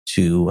team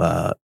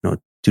to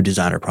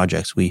design our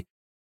projects. We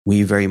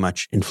very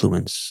much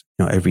influence,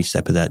 every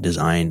step of that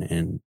design.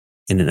 And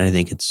I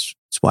think it's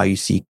why you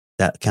see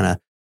that kind of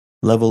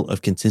level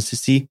of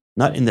consistency,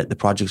 not in that the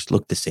projects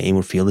look the same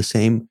or feel the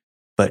same,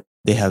 but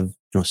they have,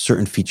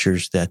 certain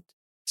features that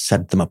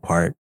set them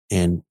apart.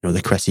 And,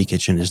 the Cressy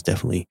kitchen is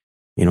definitely,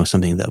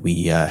 something that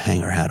we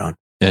hang our hat on.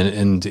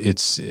 And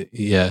it's,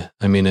 yeah,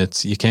 I mean,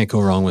 you can't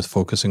go wrong with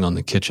focusing on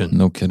the kitchen.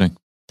 No kidding.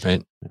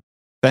 Right.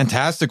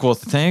 Fantastic. Well,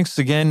 thanks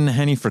again,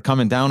 Hani, for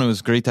coming down. It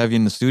was great to have you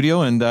in the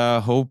studio, and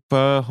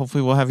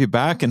hopefully we'll have you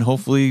back, and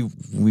hopefully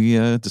we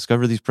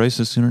discover these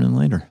prices sooner than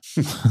later.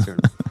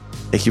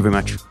 Thank you very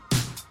much.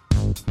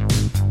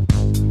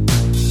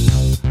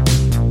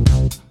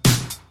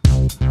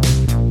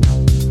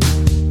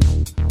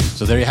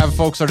 So there you have it,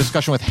 folks. Our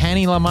discussion with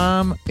Hani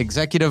Lammam,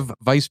 Executive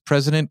Vice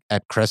President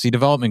at Cressy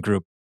Development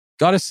Group.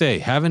 Gotta say,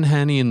 having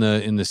Hani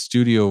in the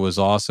studio was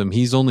awesome.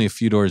 He's only a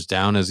few doors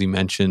down, as he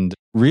mentioned.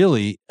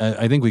 Really,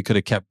 I think we could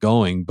have kept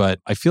going,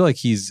 but I feel like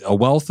he's a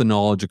wealth of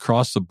knowledge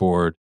across the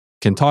board,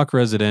 can talk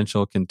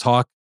residential, can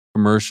talk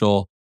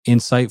commercial,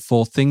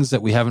 insightful, things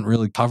that we haven't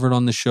really covered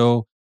on the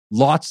show.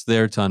 Lots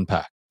there to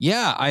unpack.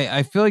 Yeah,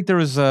 I feel like there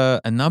was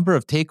a number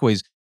of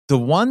takeaways. The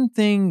one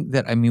thing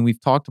that, I mean, we've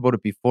talked about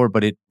it before,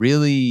 but it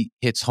really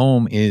hits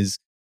home is,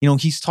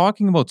 he's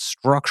talking about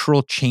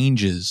structural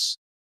changes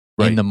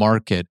in the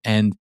market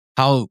and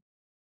how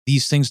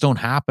these things don't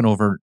happen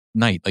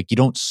overnight. Like you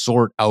don't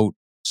sort out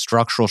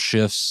structural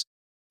shifts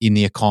in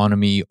the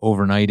economy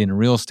overnight. In a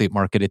real estate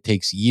market, it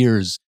takes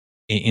years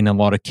in a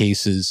lot of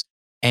cases.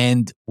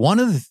 And one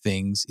of the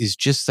things is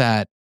just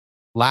that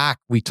lack.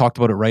 We talked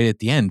about it right at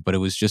the end, but it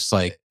was just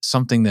like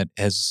something that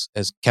has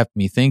kept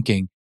me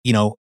thinking,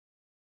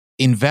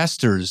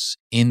 investors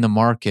in the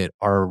market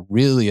are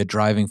really a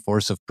driving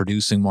force of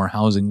producing more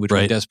housing, which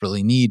we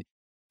desperately need.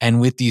 And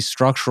with these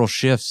structural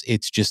shifts,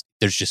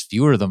 there's just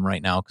fewer of them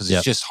right now because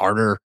it's just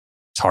harder.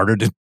 It's harder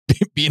to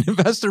be an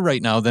investor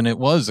right now than it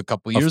was a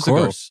couple years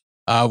ago.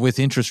 With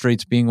interest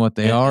rates being what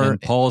they are.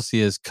 And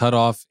policy has cut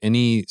off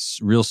any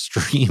real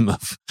stream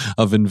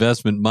of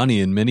investment money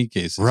in many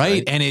cases.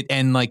 Right.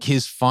 And like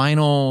his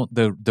final,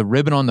 the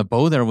ribbon on the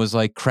bow there was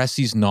like,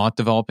 Cressy's not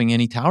developing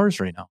any towers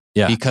right now.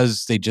 Yeah.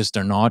 Because they just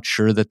are not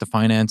sure that the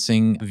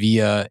financing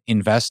via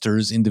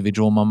investors,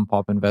 individual mom and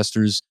pop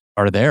investors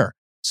are there.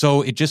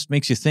 So it just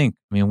makes you think,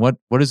 I mean, what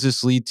does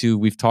this lead to?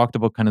 We've talked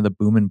about kind of the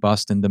boom and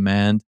bust in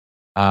demand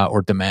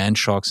or demand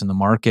shocks in the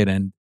market.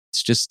 And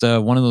it's just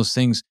one of those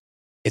things.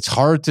 It's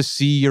hard to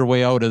see your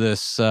way out of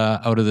this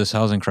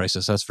housing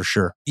crisis. That's for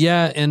sure.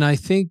 Yeah. And I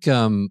think,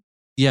 I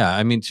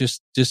mean,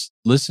 just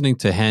listening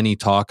to Hani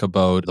talk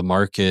about the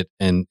market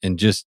and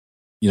just,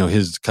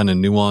 his kind of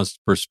nuanced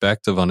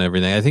perspective on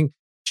everything. I think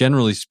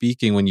generally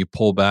speaking, when you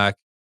pull back,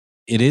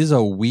 it is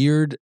a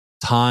weird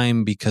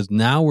time because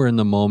now we're in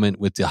the moment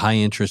with the high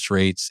interest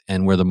rates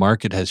and where the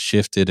market has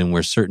shifted and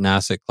where certain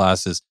asset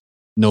classes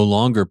no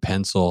longer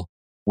pencil,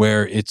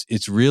 where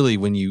it's really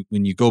when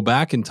you go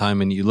back in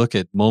time and you look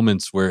at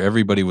moments where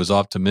everybody was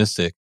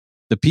optimistic,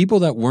 the people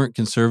that weren't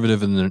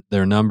conservative in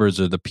their numbers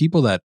or the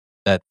people that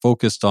that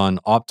focused on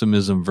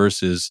optimism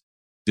versus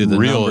do the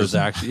numbers Realism.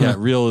 actually,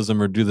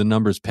 realism or do the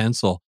numbers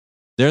pencil.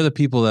 They're the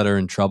people that are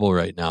in trouble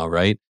right now,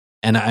 right?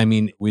 And I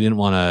mean, we didn't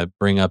want to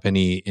bring up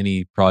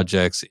any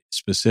projects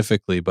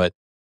specifically, but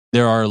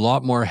there are a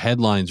lot more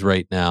headlines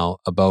right now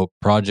about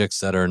projects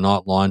that are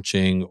not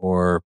launching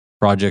or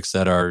projects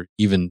that are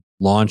even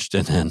launched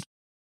and then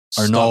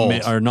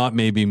are not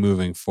maybe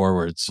moving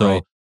forward.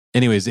 So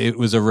anyways, it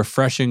was a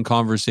refreshing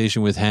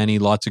conversation with Hani,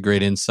 lots of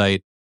great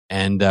insight,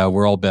 and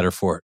we're all better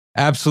for it.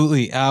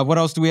 Absolutely. What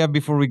else do we have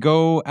before we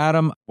go,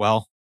 Adam?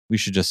 Well, we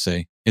should just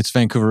say it's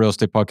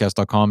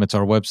VancouverRealEstatePodcast.com. It's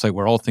our website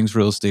where all things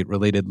real estate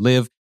related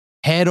live.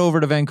 Head over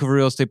to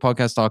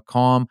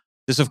VancouverRealEstatePodcast.com.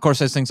 This, of course,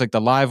 has things like the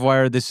live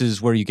wire. This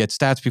is where you get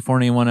stats before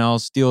anyone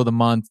else, deal of the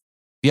month,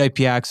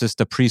 VIP access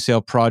to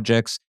pre-sale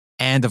projects,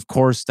 and of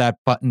course, that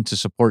button to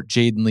support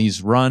Jade and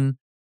Lee's run.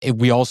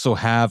 We also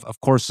have, of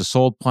course, the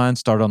sold plan,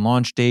 start on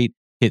launch date,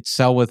 hit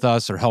sell with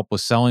us or help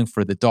with selling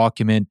for the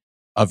document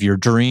of your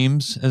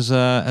dreams, as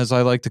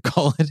I like to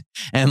call it.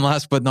 And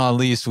last but not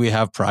least, we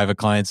have private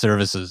client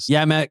services.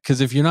 Yeah, Matt,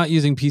 because if you're not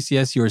using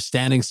PCS, you are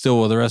standing still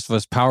while the rest of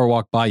us power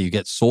walk by. You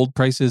get sold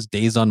prices,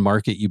 days on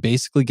market. You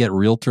basically get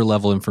realtor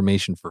level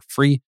information for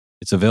free.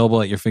 It's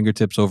available at your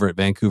fingertips over at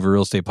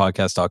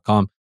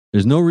VancouverRealEstatePodcast.com.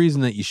 There's no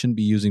reason that you shouldn't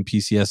be using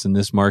PCS in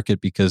this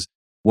market, because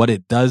what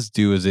it does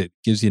do is it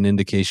gives you an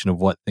indication of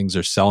what things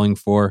are selling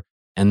for.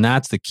 And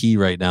that's the key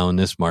right now in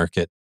this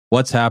market.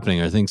 What's happening?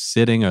 Are things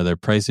sitting? Are there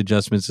price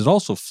adjustments? It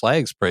also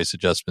flags price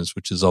adjustments,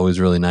 which is always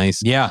really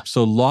nice. Yeah.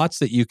 So lots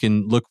that you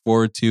can look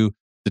forward to.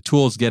 The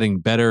tool is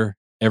getting better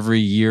every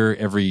year,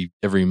 every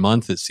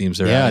month, it seems.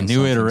 They're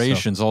new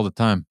iterations all the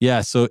time.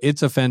 Yeah. So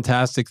it's a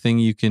fantastic thing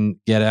you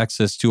can get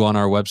access to on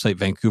our website,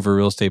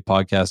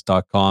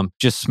 VancouverRealEstatePodcast.com.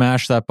 Just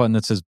smash that button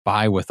that says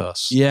buy with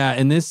us. Yeah.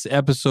 In this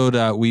episode,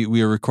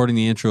 we are recording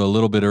the intro a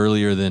little bit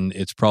earlier than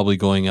it's probably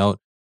going out.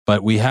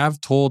 But we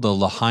have told a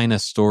Lahaina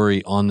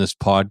story on this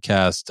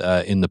podcast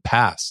in the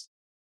past.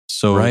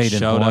 So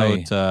shout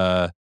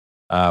out.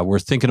 We're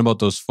thinking about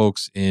those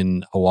folks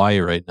in Hawaii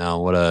right now.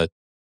 What a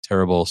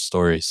terrible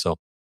story. So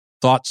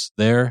thoughts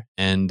there.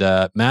 And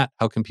Matt,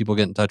 how can people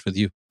get in touch with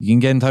you? You can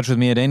get in touch with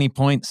me at any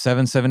point,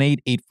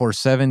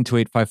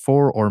 778-847-2854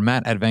 or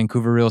Matt at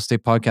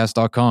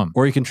VancouverRealEstatePodcast.com.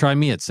 Or you can try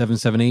me at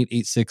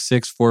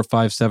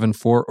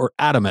 778-866-4574 or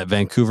Adam at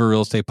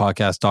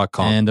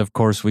VancouverRealEstatePodcast.com. And of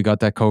course, we got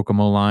that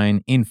Kokomo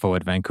line, info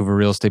at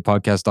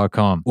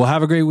VancouverRealEstatePodcast.com. Well,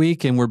 have a great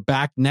week, and we're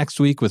back next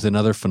week with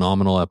another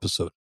phenomenal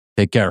episode.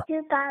 Take care.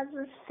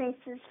 2000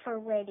 Faces for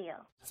Radio.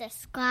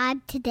 Subscribe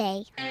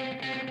today.